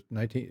was it,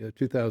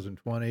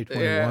 2020,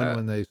 21 Yeah.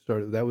 when they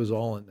started? That was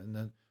all, and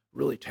then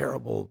really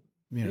terrible,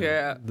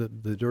 Yeah.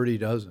 the dirty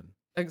dozen.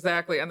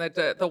 Exactly. And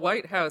the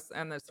White House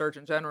and the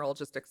Surgeon General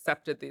just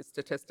accepted these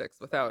statistics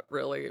without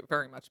really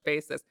very much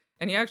basis.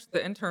 And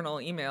the internal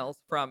emails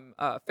from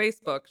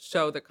Facebook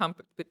show the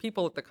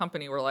people at the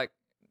company were like,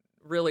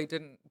 really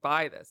didn't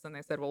buy this. And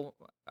they said, well,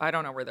 I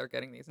don't know where they're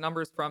getting these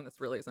numbers from. This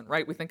really isn't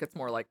right. We think it's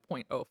more like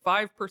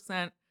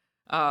 0.05%.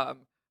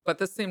 But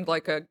this seemed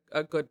like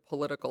a good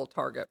political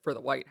target for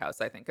the White House,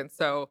 I think. And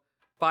so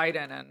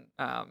Biden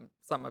and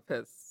some of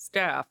his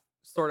staff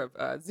sort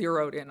of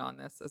zeroed in on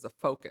this as a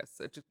focus.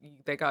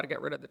 They got to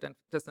get rid of the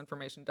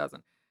disinformation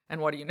dozen.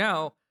 And what do you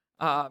know?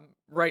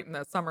 Right in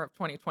the summer of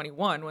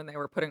 2021, when they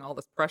were putting all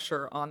this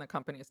pressure on the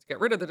companies to get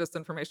rid of the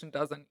disinformation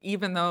dozen,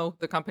 even though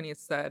the companies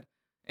said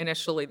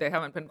initially they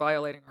haven't been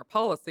violating our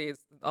policies,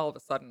 all of a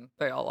sudden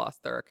they all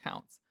lost their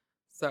accounts.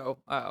 So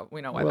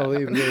we know why Well, that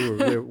even happened.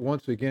 they were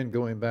once again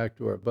going back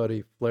to our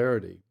buddy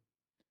Flaherty.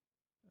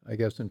 I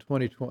guess in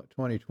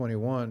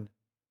 2021,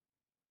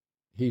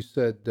 he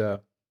said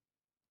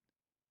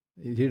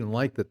he didn't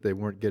like that they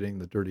weren't getting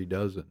the dirty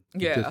dozen, the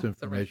Yeah,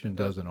 disinformation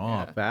dozen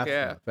off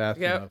Yeah. fast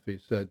Yep. enough. He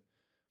said,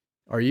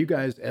 "Are you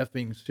guys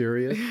effing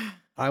serious?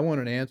 I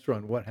want an answer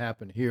on what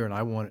happened here, and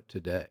I want it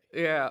today."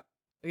 Yeah.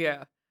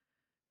 Yeah.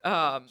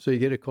 Um, So you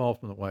get a call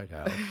from the White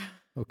House.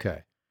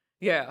 Okay.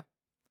 yeah.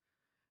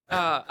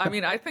 I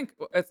mean, I think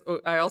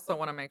I also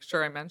want to make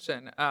sure I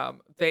mention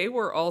they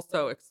were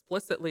also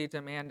explicitly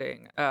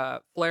demanding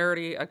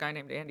Flaherty, a guy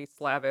named Andy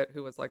Slavitt,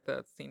 who was like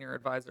the senior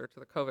advisor to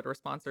the COVID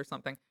response or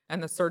something,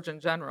 and the Surgeon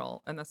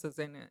General, and this is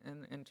in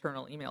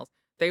internal emails.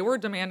 They were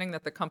demanding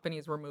that the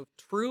companies remove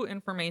true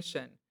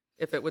information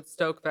if it would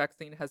stoke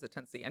vaccine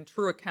hesitancy and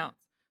true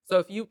accounts. So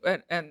if you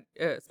and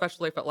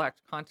especially if it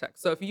lacked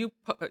context. So if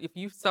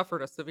you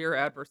suffered a severe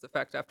adverse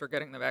effect after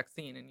getting the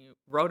vaccine and you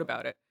wrote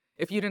about it,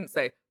 if you didn't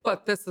say,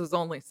 but this is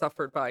only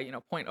suffered by,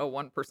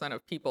 0.01%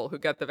 of people who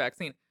get the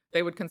vaccine,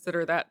 they would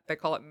consider that, they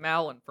call it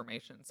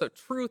malinformation. So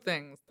true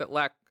things that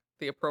lack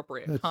the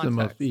appropriate That's the most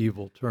context.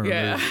 evil term.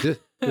 Yeah.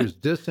 There's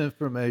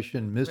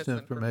disinformation, Misinformation.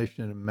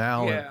 misinformation, and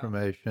Yeah.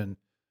 malinformation.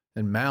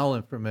 And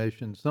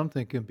malinformation,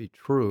 something can be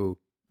true,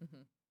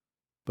 Mhm.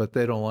 but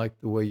they don't like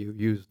the way you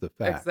use the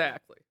fact.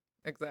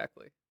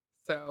 Exactly.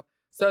 So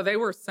they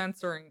were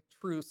censoring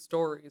true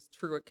stories,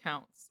 true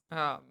accounts,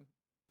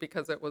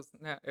 because it was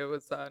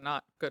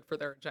not good for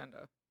their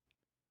agenda.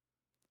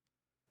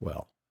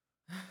 Well,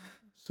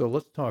 so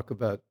let's talk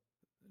about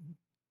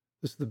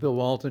this is the Bill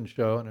Walton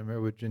Show, and I'm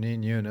here with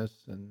Jenin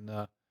Younes,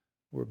 and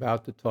we're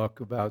about to talk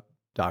about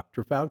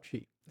Dr.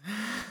 Fauci.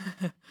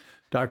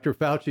 Dr.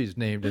 Fauci's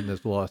named in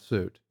this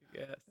lawsuit.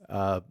 Yes.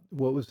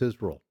 What was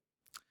his role?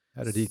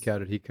 How did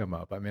he come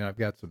up? I mean, I've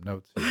got some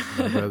notes here.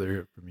 I'd rather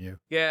hear it from you.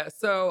 Yeah.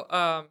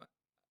 So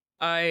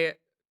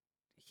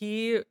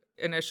he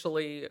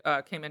initially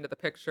came into the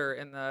picture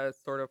in the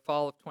sort of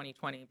fall of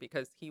 2020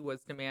 because he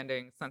was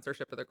demanding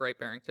censorship of the Great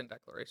Barrington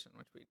Declaration,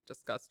 which we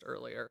discussed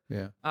earlier.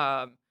 Yeah.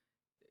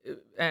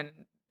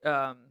 And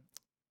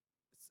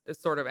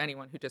sort of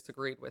anyone who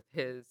disagreed with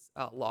his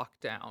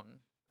lockdown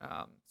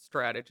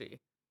strategy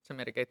to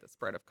mitigate the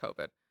spread of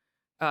COVID.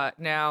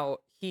 Now,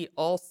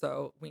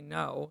 we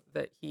know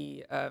that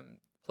he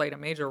played a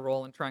major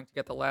role in trying to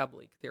get the lab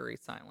leak theory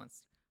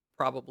silenced,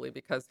 probably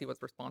because he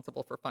was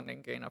responsible for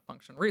funding gain of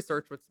function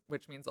research,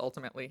 which means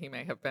ultimately he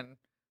may have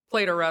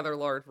played a rather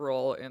large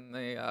role in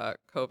the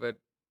COVID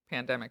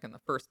pandemic in the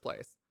first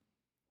place.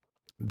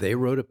 They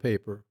wrote a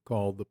paper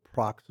called The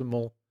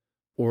Proximal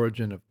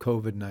Origin of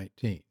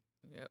COVID-19.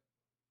 Yep.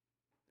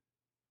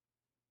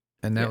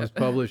 And that Yeah.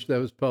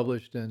 was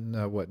published in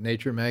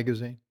Nature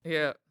magazine?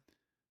 Yeah.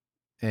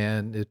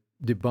 And it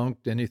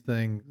debunked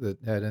anything that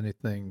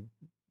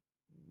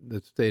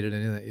stated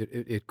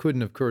anything. It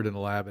couldn't have occurred in a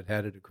lab. It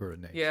had to occur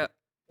in nature. Yeah.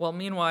 Well,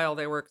 meanwhile,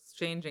 they were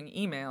exchanging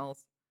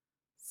emails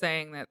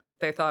saying that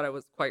they thought it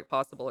was quite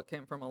possible it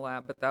came from a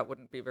lab, but that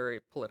wouldn't be very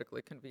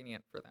politically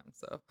convenient for them.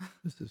 So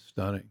This is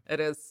stunning. it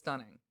is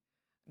stunning.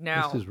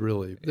 Now,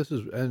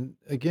 And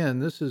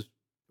again,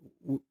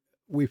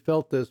 we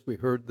felt this, we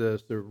heard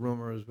this, there are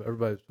rumors,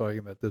 everybody's talking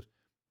about this,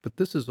 but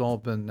this has all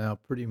been now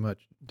pretty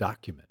much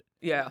documented.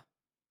 yeah.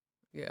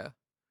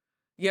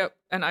 Yep.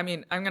 And I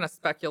mean, I'm going to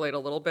speculate a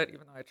little bit,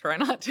 even though I try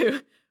not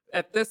to.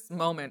 At this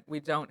moment, we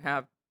don't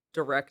have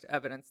direct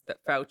evidence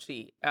that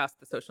Fauci asked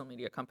the social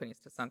media companies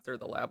to censor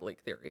the lab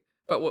leak theory.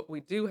 But what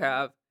we do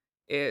have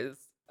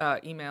is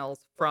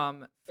emails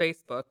from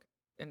Facebook,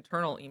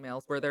 internal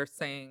emails, where they're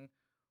saying,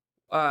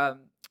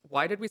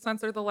 why did we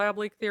censor the lab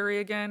leak theory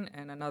again?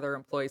 And another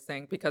employee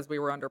saying, because we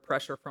were under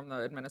pressure from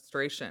the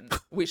administration.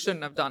 We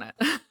shouldn't have done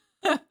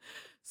it.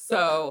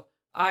 So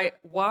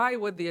why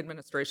would the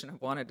administration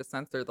have wanted to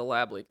censor the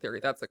lab leak theory?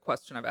 That's a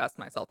question I've asked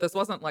myself. This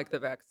wasn't like the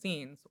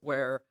vaccines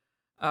where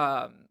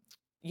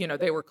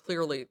They were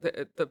clearly,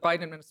 the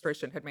Biden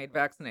administration had made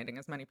vaccinating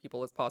as many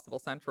people as possible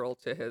central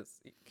to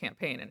his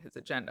campaign and his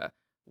agenda.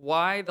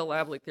 Why the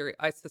lab leak theory?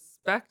 I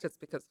suspect it's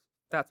because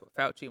that's what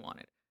Fauci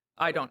wanted.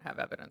 I don't have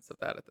evidence of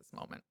that at this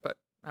moment, but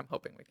I'm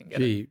hoping we can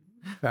get it.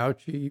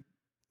 Fauci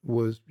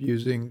was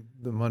using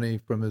the money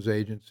from his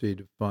agency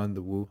to fund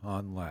the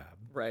Wuhan lab,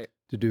 Right.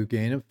 to do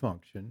gain of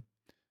function.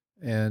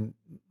 And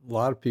a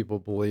lot of people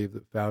believe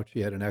that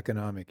Fauci had an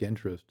economic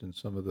interest in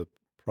some of the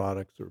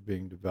products that were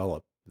being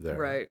developed there.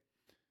 Right.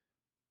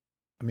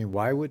 I mean,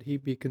 why would he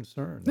be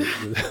concerned?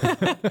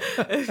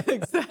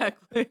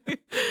 Exactly.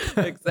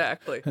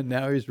 Exactly. And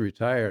now he's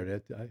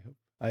retired.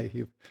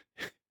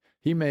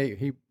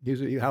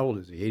 He's how old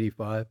is he?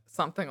 85.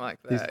 Something like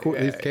that.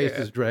 These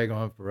cases drag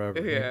on forever.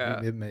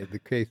 Yeah.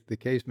 The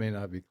case may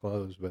not be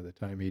closed by the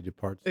time he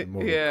departs the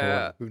moral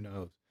Yeah. court. Who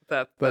knows?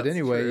 But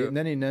Anyway, true. and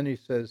then he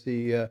says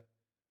he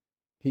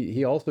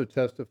also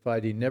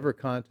testified he never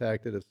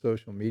contacted a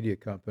social media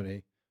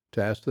company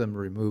to ask them to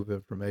remove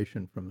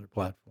information from their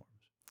platforms.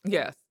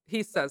 Yes,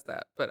 he says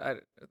that,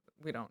 but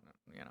we don't know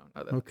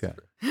that Okay. it's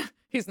true.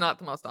 He's not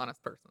the most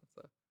honest person.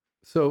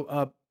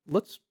 So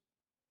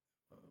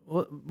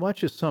why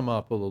don't you sum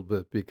up a little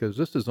bit, because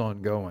this is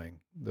ongoing.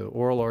 The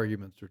oral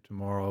arguments are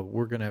tomorrow.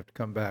 We're going to have to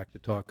come back to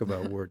talk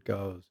about where it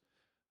goes.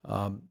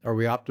 Are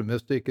we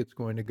optimistic it's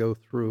going to go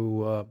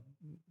through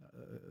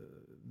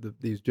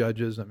these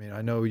judges? I mean,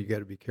 I know you got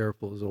to be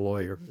careful as a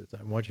lawyer.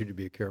 I want you to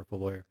be a careful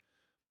lawyer.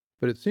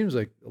 But it seems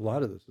like a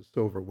lot of this is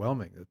so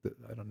overwhelming that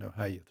I don't know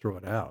how you throw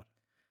it out.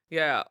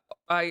 Yeah,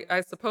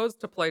 I suppose,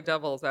 to play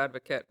devil's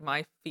advocate,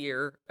 my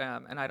fear,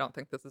 and I don't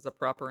think this is a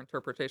proper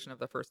interpretation of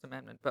the First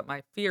Amendment, but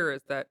my fear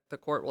is that the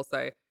court will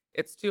say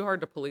it's too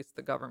hard to police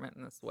the government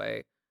in this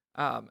way.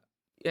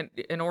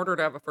 In order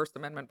to have a First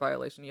Amendment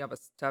violation, you have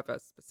to have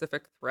a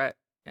specific threat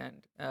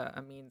and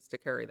a means to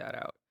carry that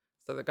out.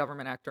 So the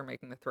government actor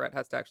making the threat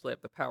has to actually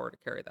have the power to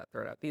carry that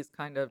threat out. These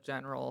kind of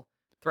general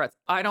threats,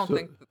 I don't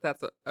think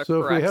that's a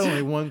so correct. If we had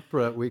only one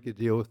threat, we could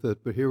deal with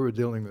it. But here we're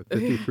dealing with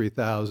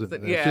 53,000.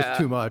 And it's just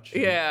too much.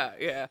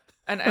 Yeah.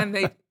 And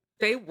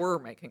they were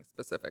making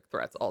specific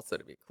threats, also,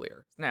 to be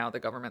clear. Now the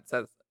government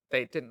says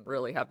they didn't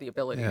really have the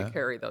ability to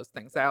carry those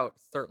things out,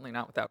 certainly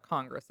not without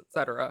Congress, et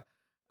cetera.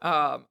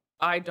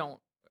 I don't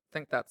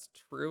think that's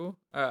true.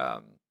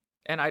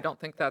 And I don't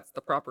think that's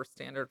the proper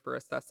standard for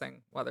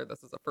assessing whether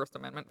this is a First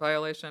Amendment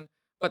violation.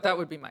 But that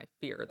would be my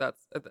fear.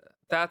 That's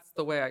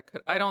the way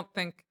I don't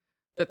think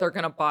that they're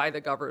going to buy the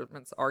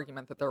government's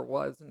argument that there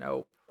was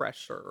no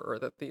pressure or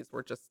that these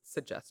were just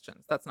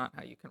suggestions. That's not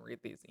how you can read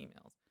these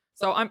emails.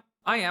 So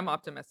I am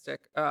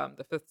optimistic.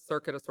 The Fifth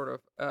Circuit is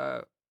sort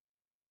of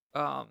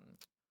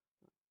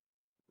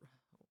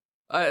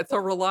it's a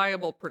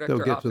reliable predictor.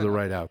 They'll get often. to the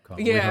right outcome.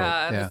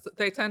 Yeah.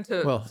 They tend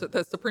to.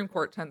 The Supreme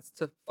Court tends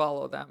to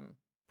follow them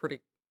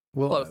pretty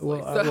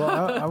closely.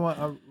 I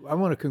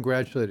want to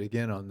congratulate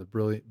again on this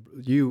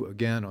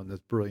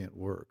brilliant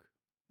work.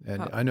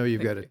 And I know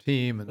you've got a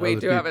team and we other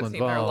do people have a team.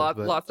 involved.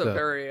 There are lots of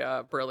very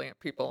brilliant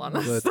people on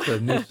this. But the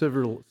New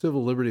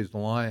Civil Liberties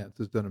Alliance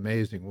has done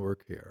amazing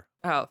work here.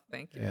 Oh,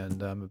 thank you.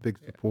 And I'm a big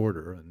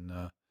supporter, and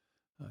I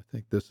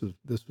think this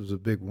was a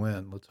big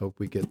win. Let's hope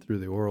we get through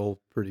the oral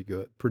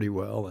pretty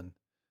well, and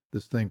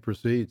this thing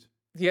proceeds.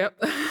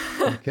 Yep.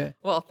 Okay.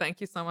 Well,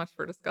 thank you so much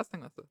for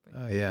discussing this with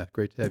me. Yeah,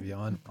 great to have you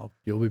on.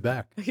 You'll be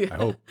back, Yeah. I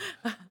hope.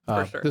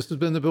 For sure. This has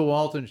been the Bill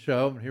Walton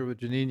Show. I'm here with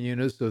Jenin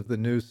Younes of the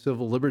New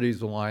Civil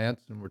Liberties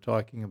Alliance, and we're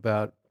talking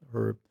about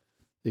her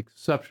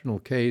exceptional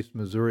case,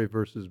 Missouri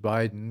versus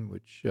Biden,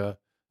 which I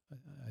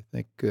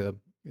think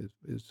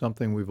is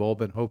something we've all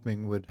been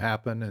hoping would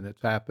happen, and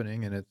it's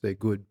happening, and it's a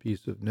good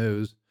piece of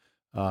news.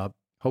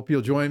 Hope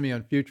you'll join me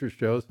on future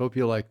shows. Hope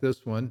you like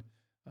this one.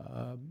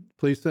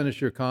 Please send us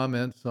your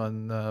comments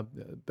on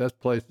best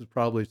places,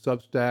 probably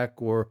Substack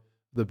or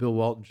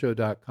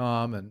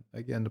thebillwaltonshow.com. And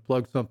again, to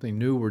plug something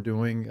new we're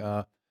doing,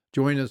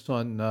 join us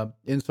on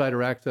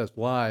Insider Access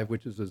Live,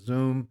 which is a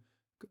Zoom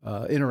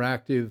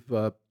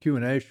interactive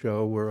Q&A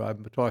show where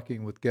I'm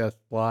talking with guests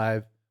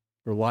live,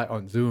 or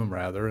on Zoom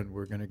rather, and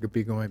we're going to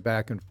be going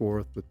back and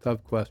forth with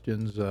tough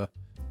questions or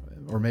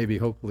maybe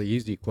hopefully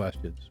easy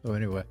questions. So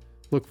anyway,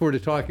 look forward to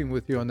talking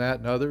with you on that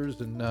and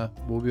others, and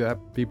we'll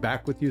be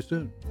back with you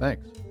soon.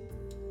 Thanks.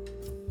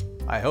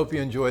 I hope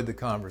you enjoyed the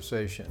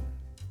conversation.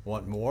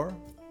 Want more?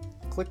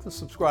 Click the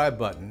subscribe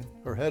button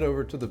or head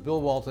over to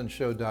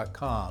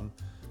thebillwaltonshow.com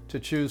to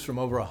choose from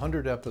over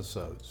 100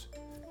 episodes.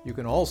 You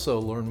can also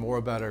learn more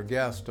about our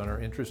guest on our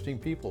Interesting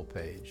People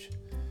page.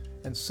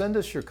 And send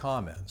us your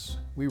comments.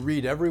 We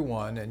read every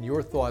one, and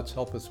your thoughts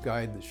help us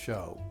guide the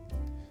show.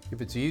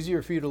 If it's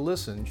easier for you to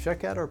listen,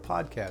 check out our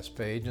podcast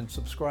page and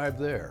subscribe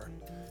there.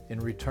 In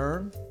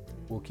return,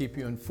 we'll keep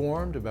you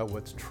informed about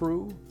what's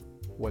true,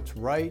 what's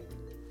right,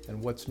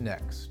 and what's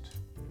next.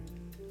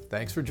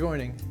 Thanks for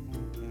joining.